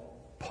know,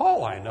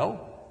 Paul I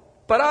know,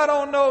 but I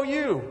don't know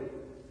you.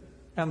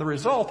 And the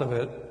result of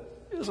it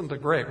isn't a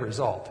great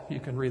result. You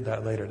can read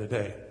that later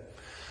today.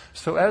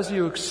 So as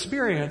you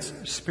experience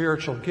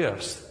spiritual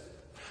gifts,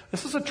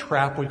 This is a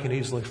trap we can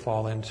easily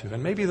fall into,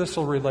 and maybe this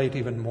will relate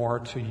even more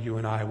to you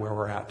and I where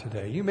we're at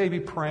today. You may be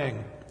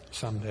praying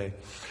someday,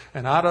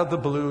 and out of the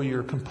blue,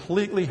 your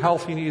completely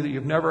healthy knee that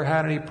you've never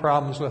had any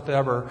problems with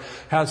ever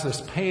has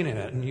this pain in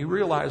it, and you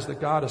realize that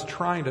God is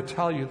trying to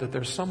tell you that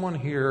there's someone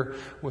here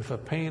with a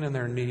pain in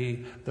their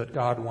knee that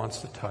God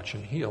wants to touch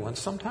and heal. And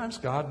sometimes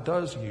God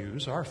does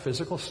use our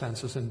physical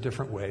senses in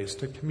different ways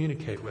to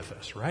communicate with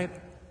us, right?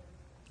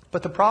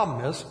 But the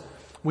problem is,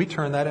 we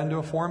turn that into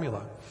a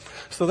formula.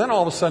 So then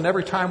all of a sudden,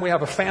 every time we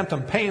have a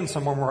phantom pain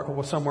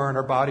somewhere in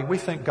our body, we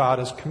think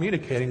God is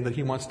communicating that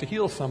He wants to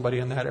heal somebody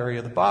in that area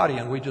of the body,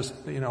 and we just,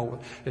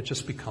 it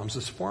just becomes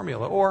this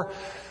formula. Or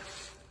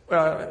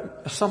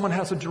someone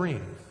has a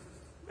dream,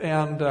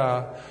 and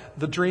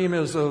the dream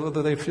is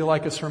that they feel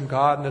like it's from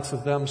God, and it's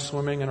of them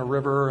swimming in a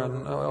river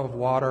of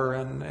water,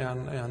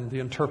 and the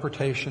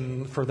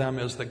interpretation for them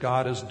is that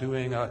God is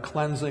doing a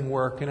cleansing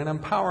work and an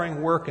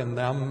empowering work in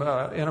them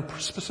in a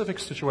specific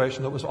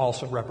situation that was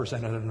also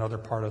represented in another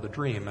part of the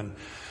dream.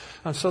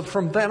 And so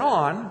from then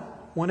on,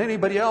 when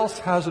anybody else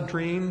has a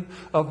dream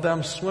of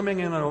them swimming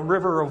in a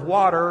river of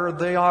water,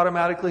 they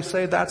automatically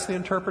say that's the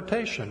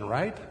interpretation,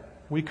 right?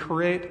 We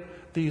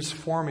create these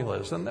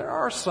formulas. And there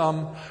are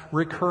some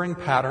recurring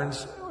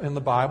patterns in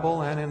the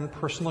Bible and in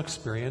personal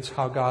experience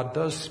how God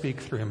does speak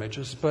through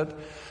images, but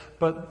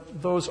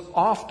those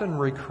often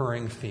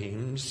recurring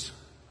themes,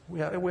 we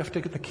have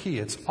to get the key.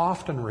 It's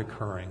often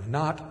recurring,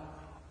 not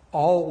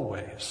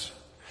always.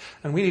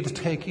 And we need to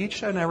take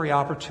each and every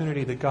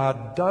opportunity that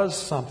God does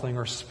something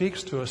or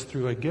speaks to us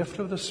through a gift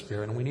of the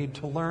Spirit, and we need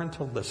to learn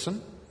to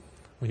listen.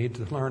 We need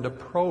to learn to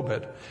probe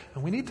it,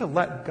 and we need to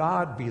let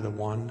God be the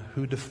one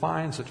who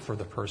defines it for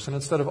the person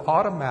instead of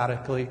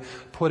automatically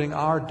putting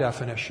our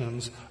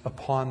definitions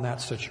upon that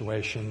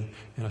situation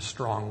in a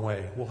strong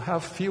way. We'll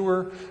have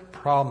fewer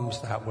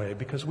problems that way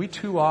because we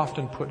too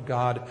often put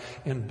God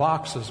in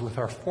boxes with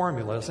our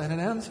formulas, and it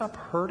ends up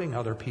hurting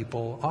other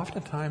people,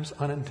 oftentimes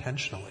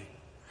unintentionally.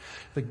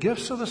 The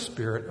gifts of the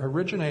Spirit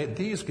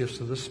these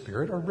gifts of the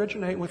Spirit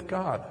originate with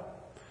God.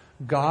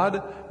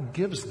 God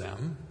gives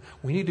them.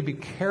 We need to be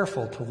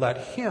careful to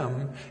let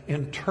Him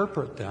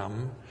interpret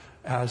them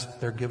as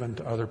they're given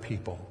to other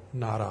people,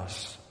 not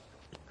us.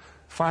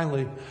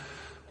 Finally,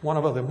 one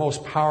of the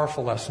most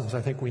powerful lessons I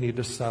think we need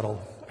to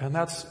settle, and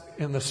that's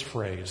in this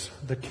phrase: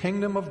 the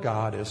kingdom of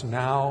God is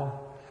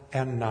now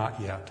and not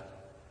yet.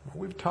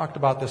 We've talked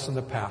about this in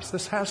the past.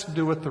 This has to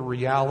do with the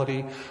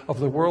reality of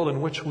the world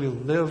in which we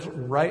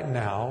live right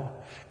now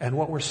and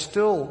what we're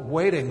still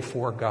waiting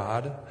for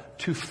God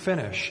to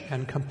finish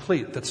and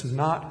complete that's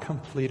not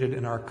completed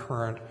in our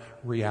current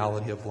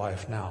reality of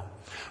life now.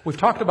 We've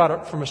talked about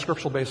it from a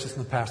scriptural basis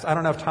in the past. I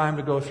don't have time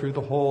to go through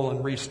the whole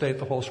and restate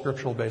the whole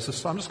scriptural basis,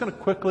 so I'm just going to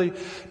quickly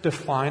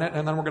define it,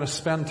 and then we're going to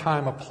spend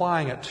time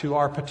applying it to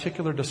our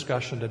particular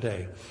discussion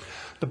today.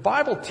 The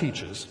Bible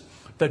teaches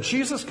that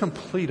Jesus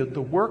completed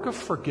the work of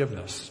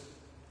forgiveness.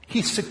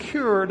 He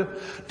secured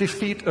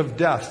defeat of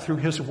death through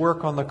His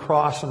work on the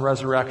cross and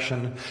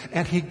resurrection,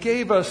 and He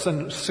gave us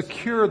and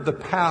secured the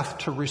path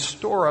to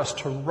restore us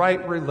to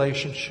right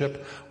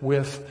relationship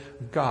with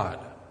God.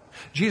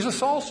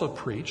 Jesus also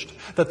preached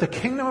that the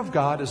kingdom of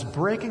God is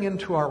breaking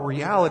into our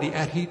reality,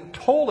 and He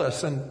told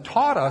us and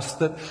taught us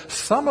that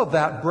some of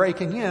that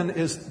breaking in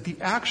is the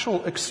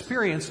actual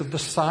experience of the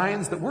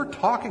signs that we're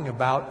talking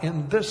about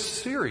in this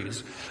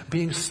series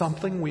being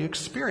something we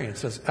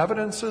experience as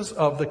evidences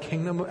of the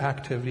kingdom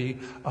activity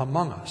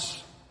among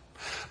us.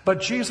 But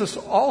Jesus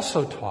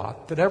also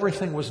taught that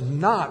everything was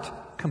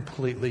not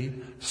completely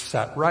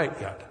set right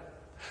yet.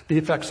 The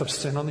effects of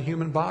sin on the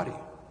human body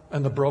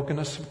and the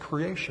brokenness of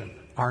creation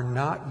are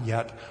not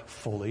yet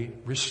fully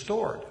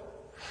restored.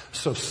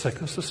 So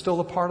sickness is still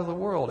a part of the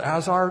world,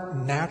 as are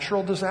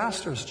natural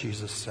disasters,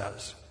 Jesus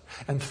says,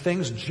 and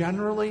things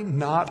generally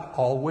not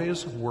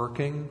always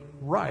working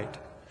right.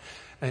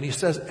 And He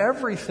says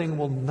everything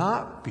will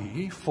not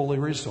be fully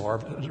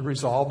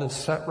resolved and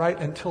set right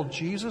until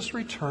Jesus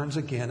returns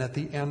again at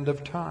the end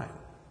of time.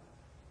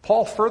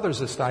 Paul furthers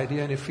this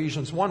idea in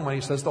Ephesians 1 when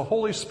he says the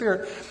Holy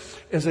Spirit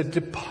is a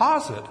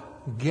deposit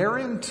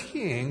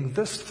guaranteeing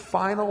this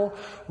final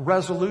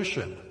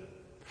resolution.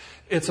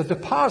 It's a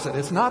deposit.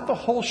 It's not the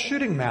whole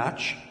shooting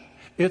match.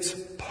 It's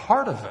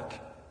part of it.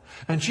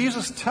 And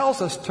Jesus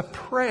tells us to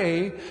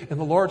pray in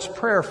the Lord's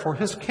Prayer for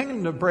His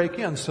kingdom to break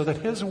in so that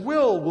His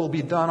will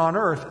be done on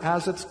earth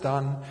as it's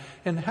done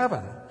in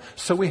heaven.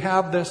 So we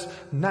have this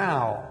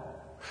now.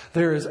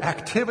 There is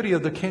activity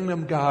of the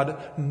kingdom of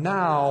God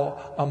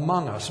now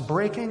among us,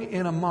 breaking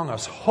in among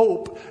us,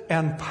 hope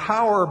and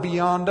power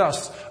beyond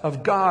us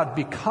of God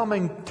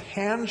becoming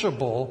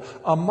tangible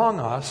among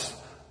us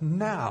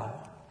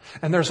now.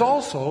 And there's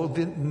also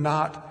the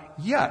not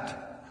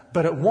yet,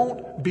 but it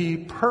won't be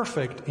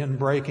perfect in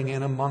breaking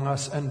in among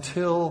us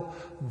until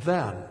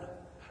then.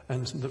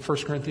 And the 1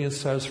 Corinthians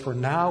says, for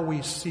now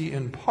we see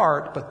in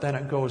part, but then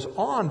it goes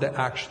on to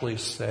actually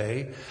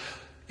say,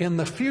 in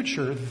the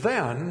future,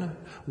 then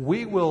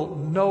we will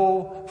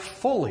know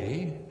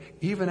fully,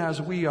 even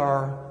as we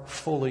are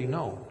fully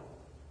known.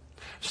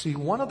 See,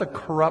 one of the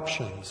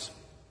corruptions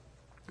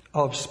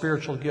of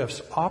spiritual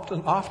gifts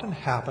often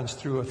happens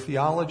through a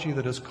theology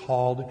that is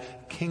called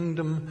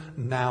kingdom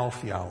now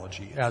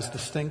theology, as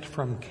distinct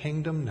from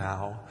kingdom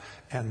now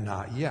and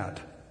not yet.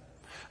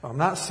 I'm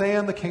not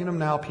saying the kingdom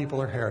now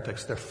people are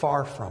heretics. They're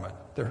far from it.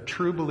 They're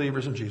true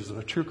believers in Jesus.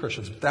 They're true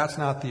Christians. But that's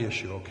not the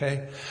issue,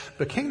 okay?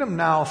 The kingdom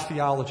now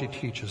theology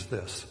teaches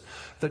this,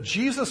 that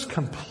Jesus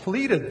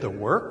completed the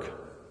work,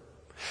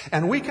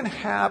 and we can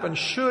have and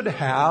should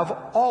have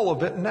all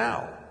of it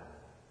now.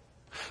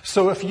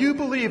 So if you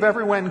believe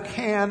everyone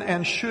can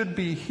and should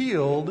be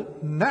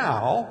healed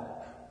now,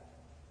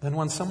 then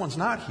when someone's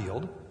not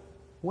healed,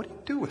 what do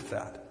you do with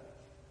that?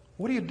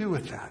 What do you do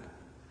with that?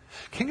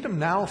 Kingdom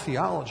now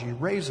theology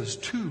raises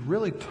two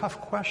really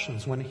tough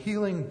questions when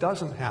healing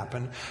doesn't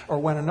happen or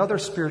when another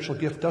spiritual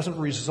gift doesn't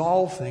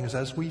resolve things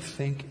as we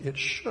think it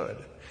should.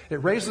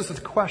 It raises the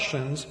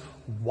questions,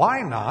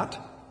 why not?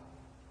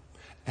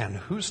 And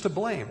who's to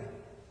blame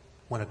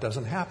when it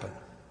doesn't happen?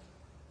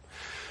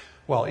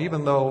 Well,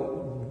 even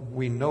though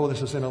we know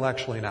this is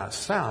intellectually not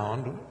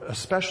sound,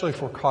 especially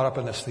if we're caught up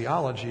in this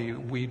theology,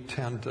 we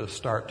tend to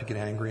start to get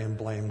angry and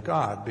blame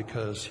God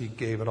because he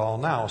gave it all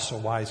now, so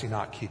why is he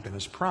not keeping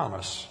his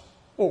promise?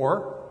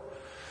 Or,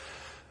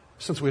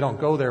 since we don't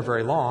go there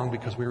very long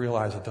because we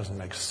realize it doesn't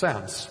make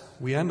sense,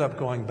 we end up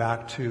going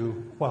back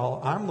to,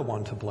 well, I'm the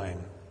one to blame.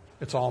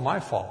 It's all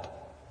my fault.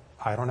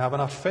 I don't have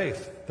enough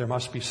faith. There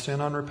must be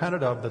sin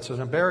unrepented of that's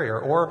a barrier.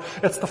 Or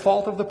it's the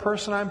fault of the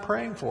person I'm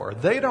praying for.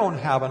 They don't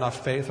have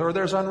enough faith, or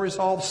there's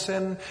unresolved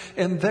sin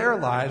in their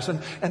lives.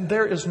 And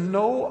there is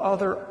no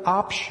other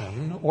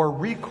option or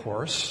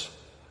recourse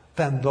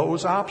than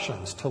those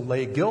options, to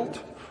lay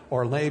guilt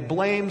or lay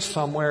blame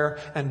somewhere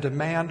and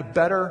demand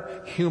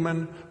better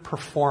human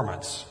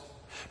performance.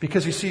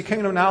 Because you see,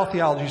 kingdom now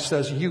theology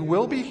says you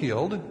will be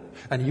healed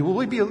and you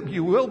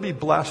will be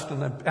blessed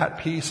and at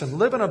peace and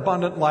live an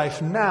abundant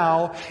life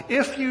now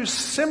if you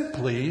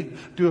simply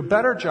do a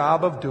better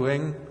job of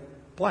doing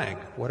blank,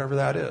 whatever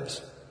that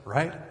is,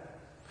 right?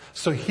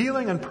 So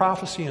healing and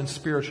prophecy and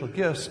spiritual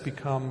gifts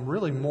become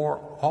really more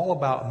all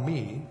about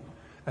me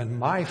and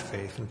my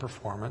faith and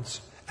performance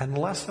and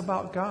less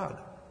about God.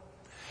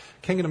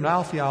 Kingdom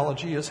now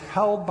theology is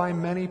held by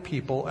many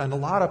people, and a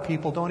lot of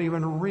people don't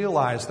even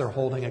realize they're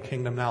holding a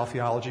kingdom now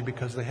theology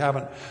because they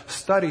haven't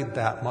studied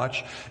that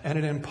much, and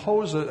it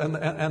imposes, and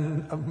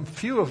a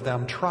few of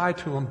them try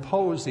to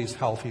impose these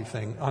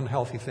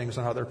unhealthy things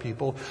on other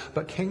people.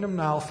 But kingdom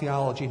now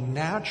theology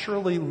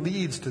naturally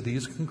leads to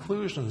these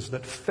conclusions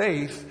that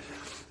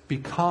faith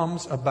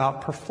becomes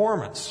about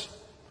performance.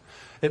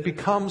 It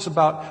becomes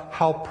about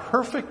how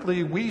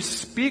perfectly we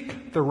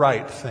speak the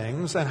right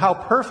things and how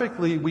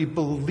perfectly we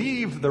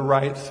believe the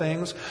right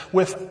things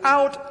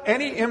without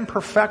any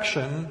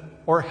imperfection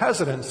or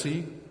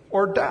hesitancy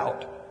or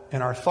doubt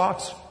in our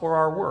thoughts or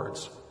our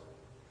words,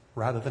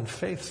 rather than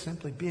faith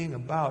simply being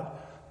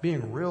about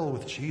being real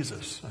with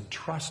Jesus and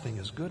trusting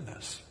his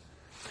goodness.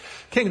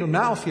 Kingdom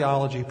now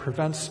theology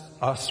prevents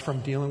us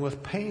from dealing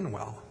with pain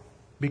well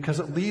because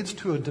it leads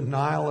to a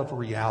denial of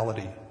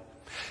reality.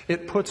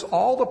 It puts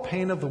all the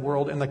pain of the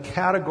world in the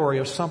category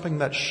of something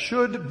that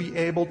should be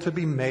able to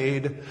be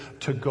made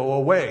to go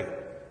away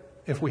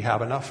if we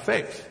have enough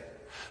faith.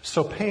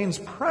 So pain's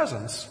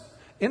presence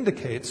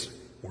indicates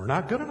we're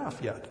not good enough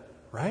yet,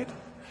 right?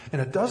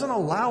 And it doesn't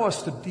allow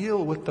us to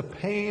deal with the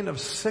pain of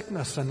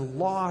sickness and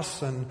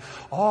loss and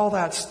all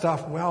that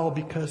stuff well,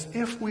 because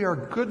if we are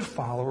good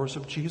followers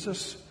of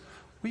Jesus,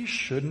 we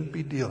shouldn't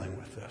be dealing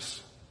with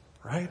this,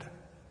 right?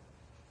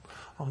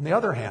 On the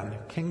other hand,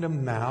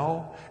 kingdom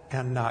now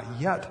and not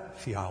yet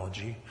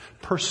theology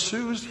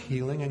pursues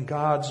healing and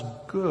God's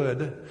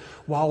good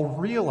while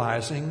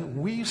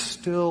realizing we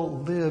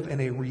still live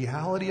in a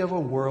reality of a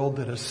world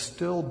that is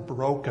still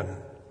broken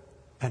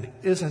and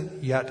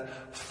isn't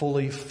yet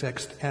fully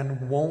fixed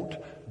and won't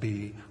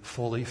be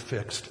fully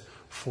fixed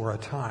for a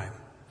time.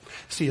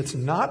 See, it's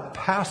not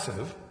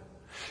passive.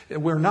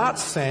 We're not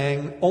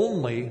saying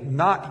only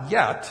not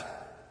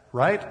yet,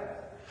 right?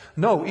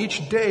 No,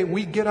 each day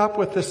we get up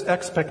with this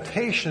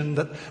expectation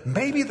that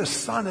maybe the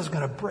sun is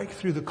going to break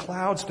through the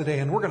clouds today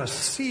and we're going to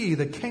see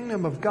the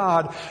kingdom of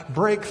God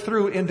break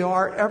through into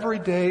our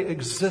everyday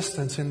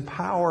existence in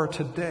power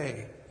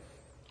today.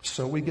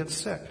 So we get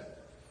sick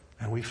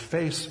and we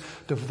face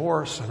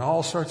divorce and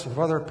all sorts of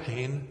other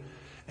pain,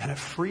 and it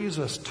frees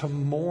us to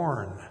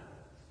mourn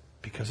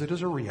because it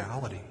is a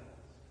reality.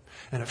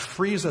 And it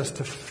frees us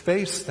to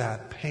face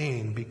that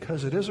pain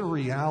because it is a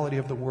reality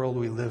of the world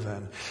we live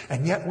in.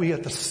 And yet we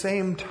at the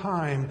same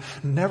time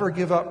never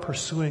give up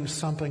pursuing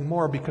something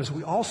more because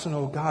we also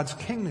know God's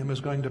kingdom is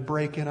going to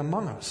break in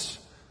among us.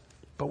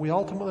 But we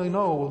ultimately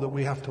know that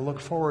we have to look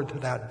forward to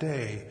that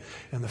day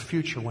in the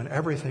future when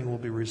everything will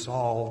be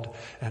resolved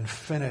and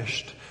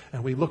finished.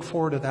 And we look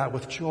forward to that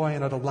with joy,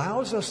 and it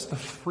allows us the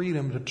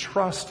freedom to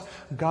trust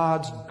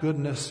God's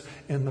goodness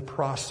in the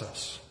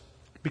process.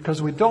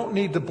 Because we don't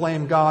need to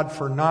blame God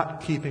for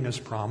not keeping his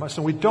promise,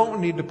 and we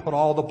don't need to put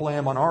all the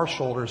blame on our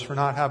shoulders for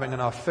not having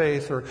enough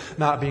faith or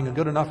not being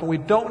good enough, and we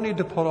don't need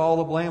to put all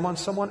the blame on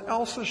someone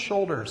else's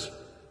shoulders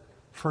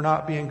for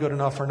not being good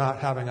enough or not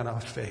having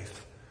enough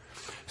faith.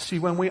 See,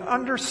 when we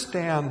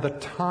understand the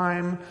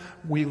time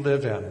we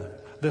live in,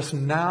 this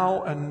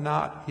now and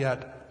not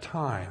yet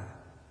time,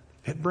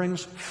 it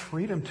brings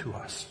freedom to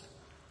us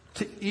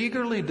to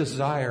eagerly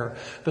desire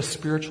the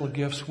spiritual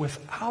gifts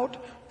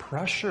without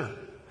pressure,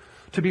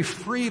 to be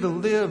free to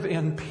live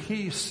in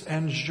peace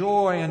and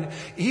joy, and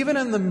even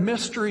in the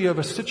mystery of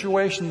a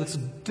situation that's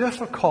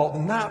difficult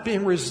and not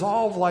being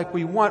resolved like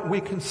we want, we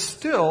can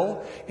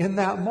still, in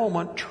that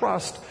moment,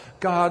 trust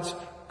God's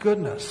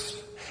goodness.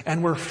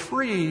 And we're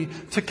free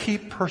to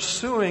keep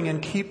pursuing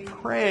and keep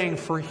praying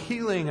for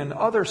healing and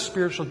other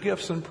spiritual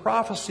gifts and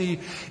prophecy,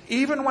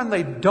 even when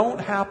they don't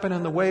happen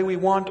in the way we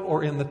want,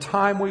 or in the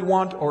time we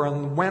want, or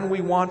in when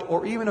we want,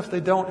 or even if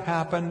they don't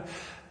happen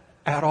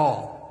at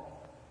all.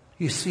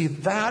 You see,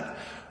 that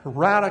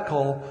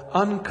radical,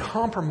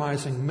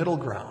 uncompromising middle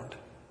ground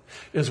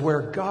is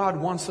where God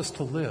wants us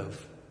to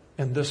live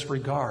in this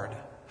regard.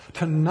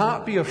 To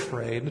not be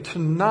afraid, to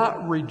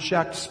not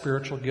reject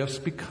spiritual gifts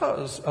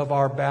because of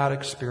our bad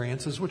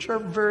experiences, which are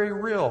very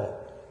real,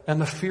 and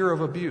the fear of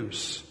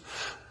abuse,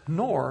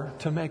 nor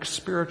to make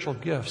spiritual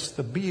gifts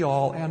the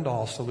be-all,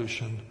 end-all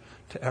solution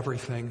to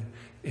everything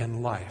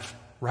in life.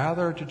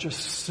 Rather, to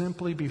just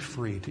simply be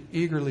free, to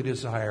eagerly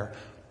desire,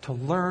 to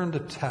learn to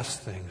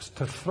test things,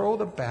 to throw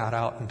the bad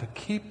out and to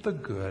keep the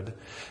good,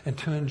 and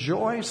to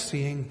enjoy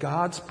seeing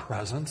God's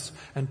presence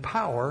and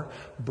power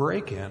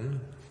break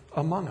in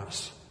among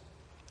us.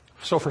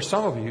 So for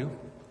some of you,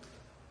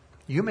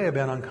 you may have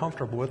been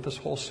uncomfortable with this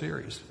whole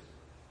series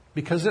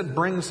because it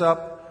brings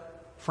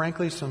up,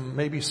 frankly, some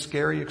maybe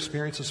scary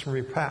experiences from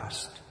your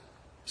past.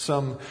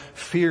 Some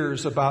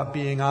fears about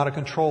being out of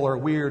control or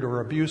weird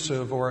or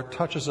abusive, or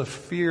touches of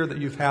fear that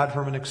you've had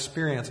from an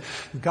experience.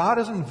 God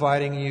is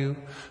inviting you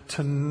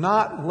to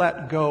not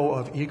let go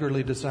of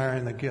eagerly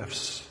desiring the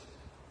gifts,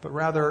 but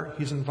rather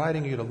He's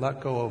inviting you to let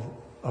go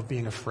of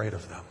being afraid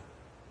of them,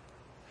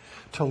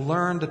 to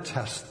learn to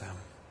test them,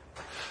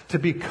 to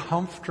be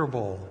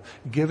comfortable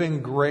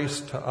giving grace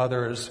to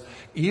others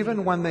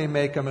even when they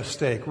make a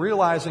mistake,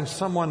 realizing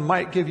someone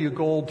might give you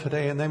gold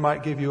today and they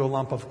might give you a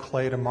lump of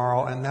clay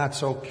tomorrow, and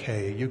that's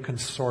okay. You can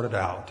sort it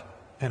out,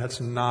 and it's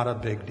not a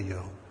big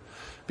deal.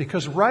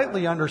 Because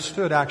rightly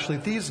understood, actually,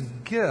 these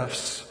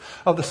gifts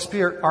of the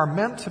Spirit are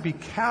meant to be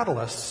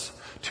catalysts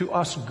to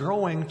us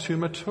growing to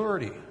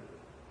maturity.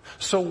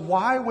 So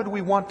why would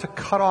we want to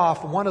cut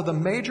off one of the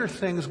major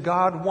things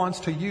God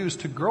wants to use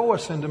to grow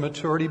us into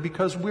maturity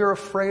because we're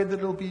afraid that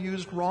it'll be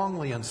used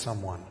wrongly in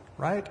someone,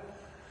 right?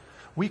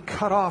 We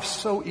cut off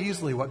so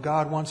easily what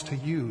God wants to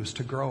use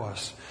to grow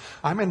us.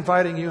 I'm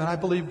inviting you, and I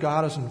believe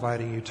God is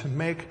inviting you, to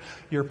make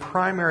your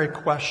primary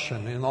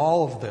question in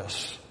all of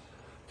this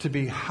to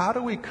be, how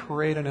do we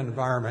create an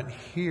environment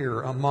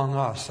here among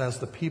us as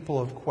the people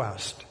of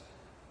Quest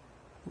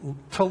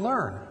to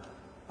learn?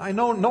 I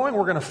know, knowing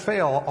we're going to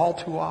fail all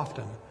too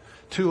often,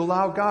 to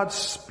allow God's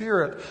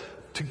Spirit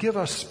to give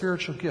us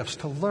spiritual gifts,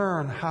 to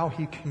learn how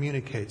He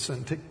communicates,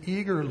 and to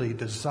eagerly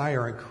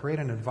desire and create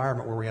an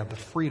environment where we have the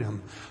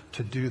freedom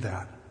to do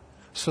that.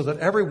 So that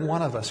every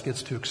one of us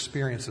gets to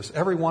experience this.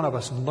 Every one of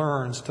us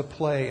learns to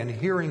play in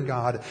hearing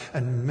God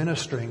and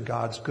ministering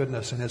God's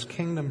goodness and His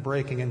kingdom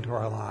breaking into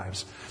our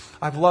lives.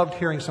 I've loved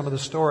hearing some of the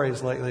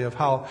stories lately of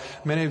how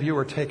many of you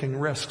are taking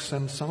risks,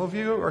 and some of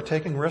you are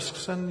taking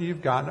risks and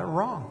you've gotten it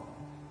wrong.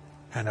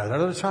 And at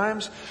other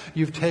times,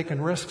 you've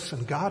taken risks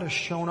and God has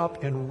shown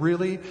up in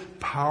really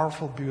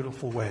powerful,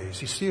 beautiful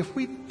ways. You see, if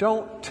we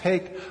don't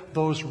take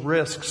those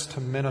risks to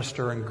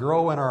minister and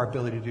grow in our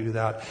ability to do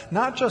that,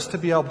 not just to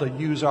be able to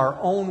use our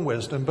own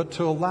wisdom, but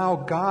to allow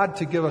God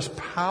to give us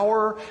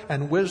power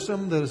and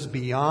wisdom that is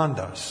beyond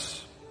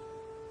us.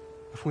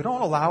 If we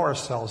don't allow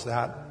ourselves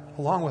that,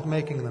 along with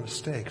making the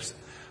mistakes,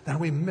 then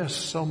we miss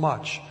so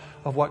much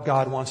of what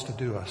God wants to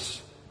do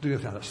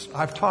with us.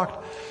 I've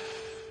talked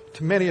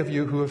to many of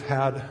you who have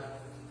had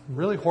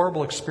really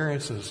horrible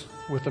experiences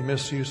with the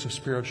misuse of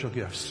spiritual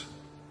gifts.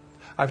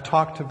 I've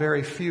talked to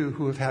very few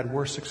who have had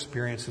worse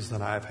experiences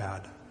than I've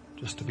had,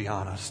 just to be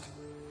honest.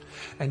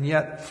 And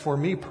yet, for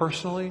me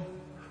personally,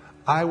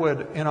 I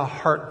would, in a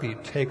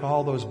heartbeat, take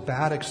all those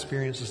bad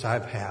experiences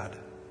I've had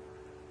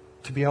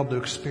to be able to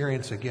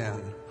experience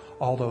again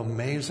all the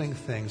amazing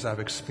things I've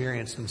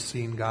experienced and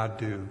seen God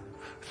do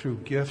through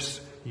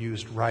gifts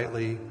used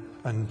rightly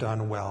and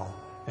done well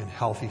in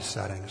healthy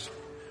settings.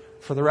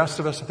 For the rest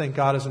of us, I think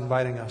God is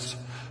inviting us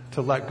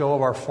to let go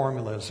of our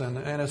formulas. And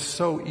it's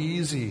so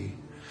easy,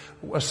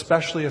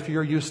 especially if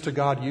you're used to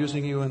God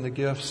using you in the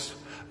gifts,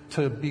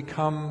 to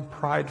become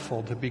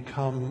prideful, to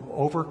become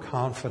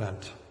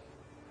overconfident,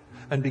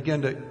 and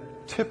begin to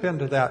tip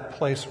into that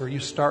place where you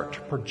start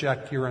to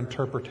project your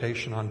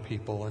interpretation on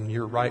people and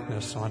your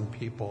rightness on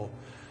people.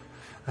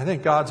 I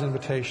think God's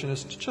invitation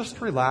is to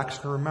just relax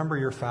and remember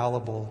you're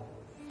fallible,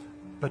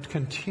 but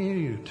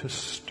continue to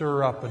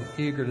stir up an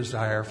eager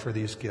desire for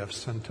these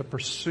gifts and to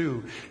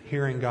pursue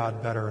hearing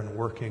God better and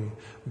working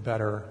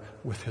better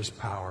with His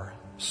power.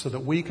 so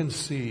that we can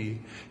see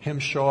him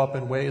show up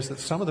in ways that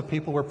some of the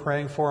people we're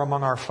praying for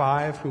among our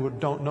 5 who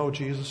don't know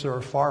Jesus or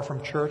are far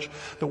from church,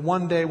 that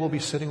one day we'll be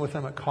sitting with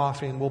them at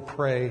coffee and we'll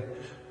pray,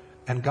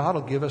 and God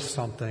will give us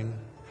something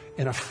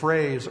in a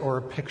phrase or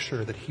a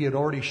picture that he had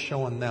already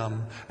shown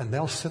them, and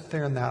they'll sit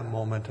there in that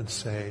moment and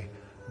say,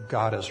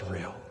 God is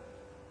real.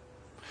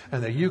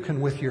 And that you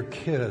can, with your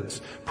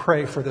kids,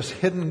 pray for this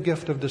hidden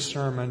gift of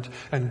discernment,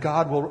 and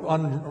God will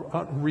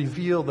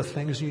reveal the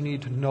things you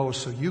need to know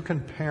so you can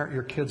parent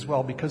your kids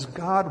well, because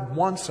God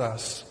wants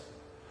us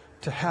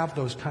to have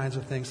those kinds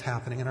of things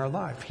happening in our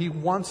life. He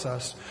wants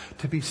us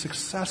to be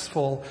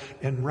successful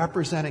in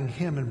representing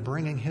him and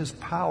bringing his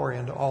power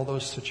into all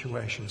those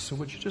situations. So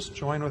would you just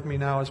join with me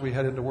now as we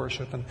head into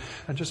worship and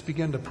just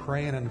begin to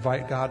pray and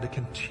invite God to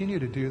continue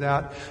to do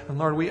that. And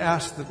Lord, we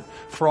ask that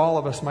for all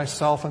of us,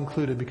 myself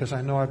included, because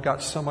I know I've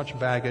got so much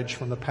baggage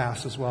from the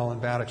past as well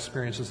and bad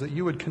experiences, that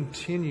you would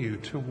continue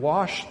to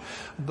wash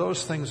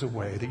those things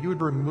away, that you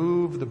would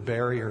remove the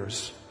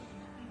barriers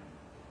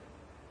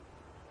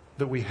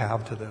that we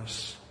have to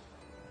this,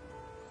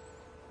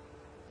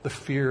 the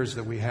fears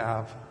that we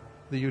have,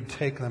 that you'd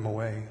take them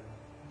away,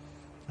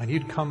 and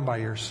you'd come by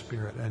your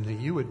Spirit, and that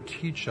you would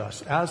teach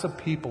us as a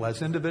people,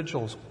 as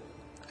individuals,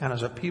 and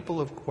as a people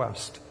of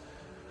Quest,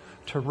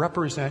 to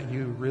represent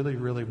you really,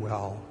 really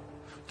well,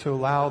 to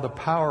allow the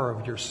power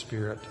of your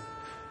Spirit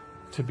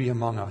to be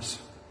among us,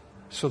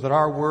 so that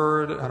our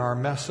word and our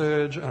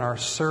message and our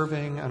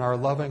serving and our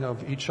loving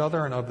of each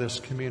other and of this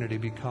community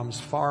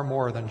becomes far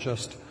more than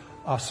just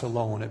us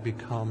alone. It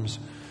becomes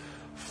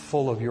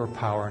full of your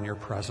power and your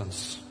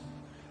presence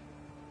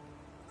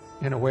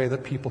in a way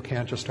that people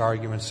can't just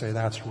argue and say,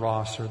 that's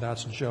Ross, or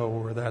that's Joe,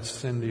 or that's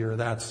Cindy, or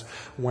that's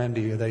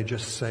Wendy. They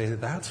just say,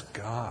 that's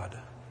God.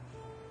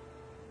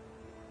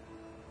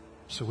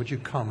 So would you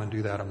come and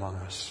do that among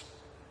us?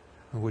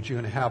 And would you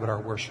inhabit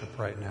our worship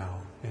right now,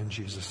 in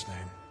Jesus'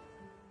 name?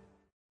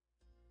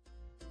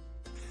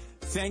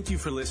 Thank you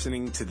for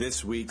listening to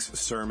this week's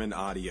sermon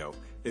audio.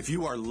 If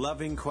you are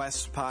loving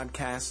Quest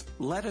podcasts,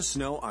 let us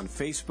know on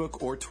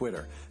Facebook or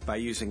Twitter by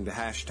using the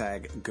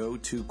hashtag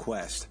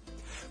 #GoToQuest.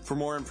 For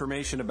more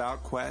information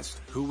about Quest,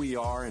 who we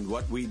are and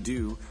what we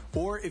do,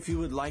 or if you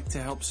would like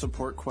to help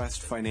support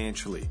Quest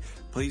financially,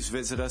 please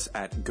visit us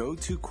at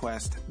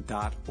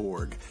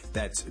gotoquest.org.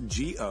 That's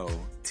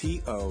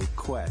GOTO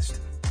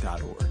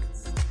Quest.org.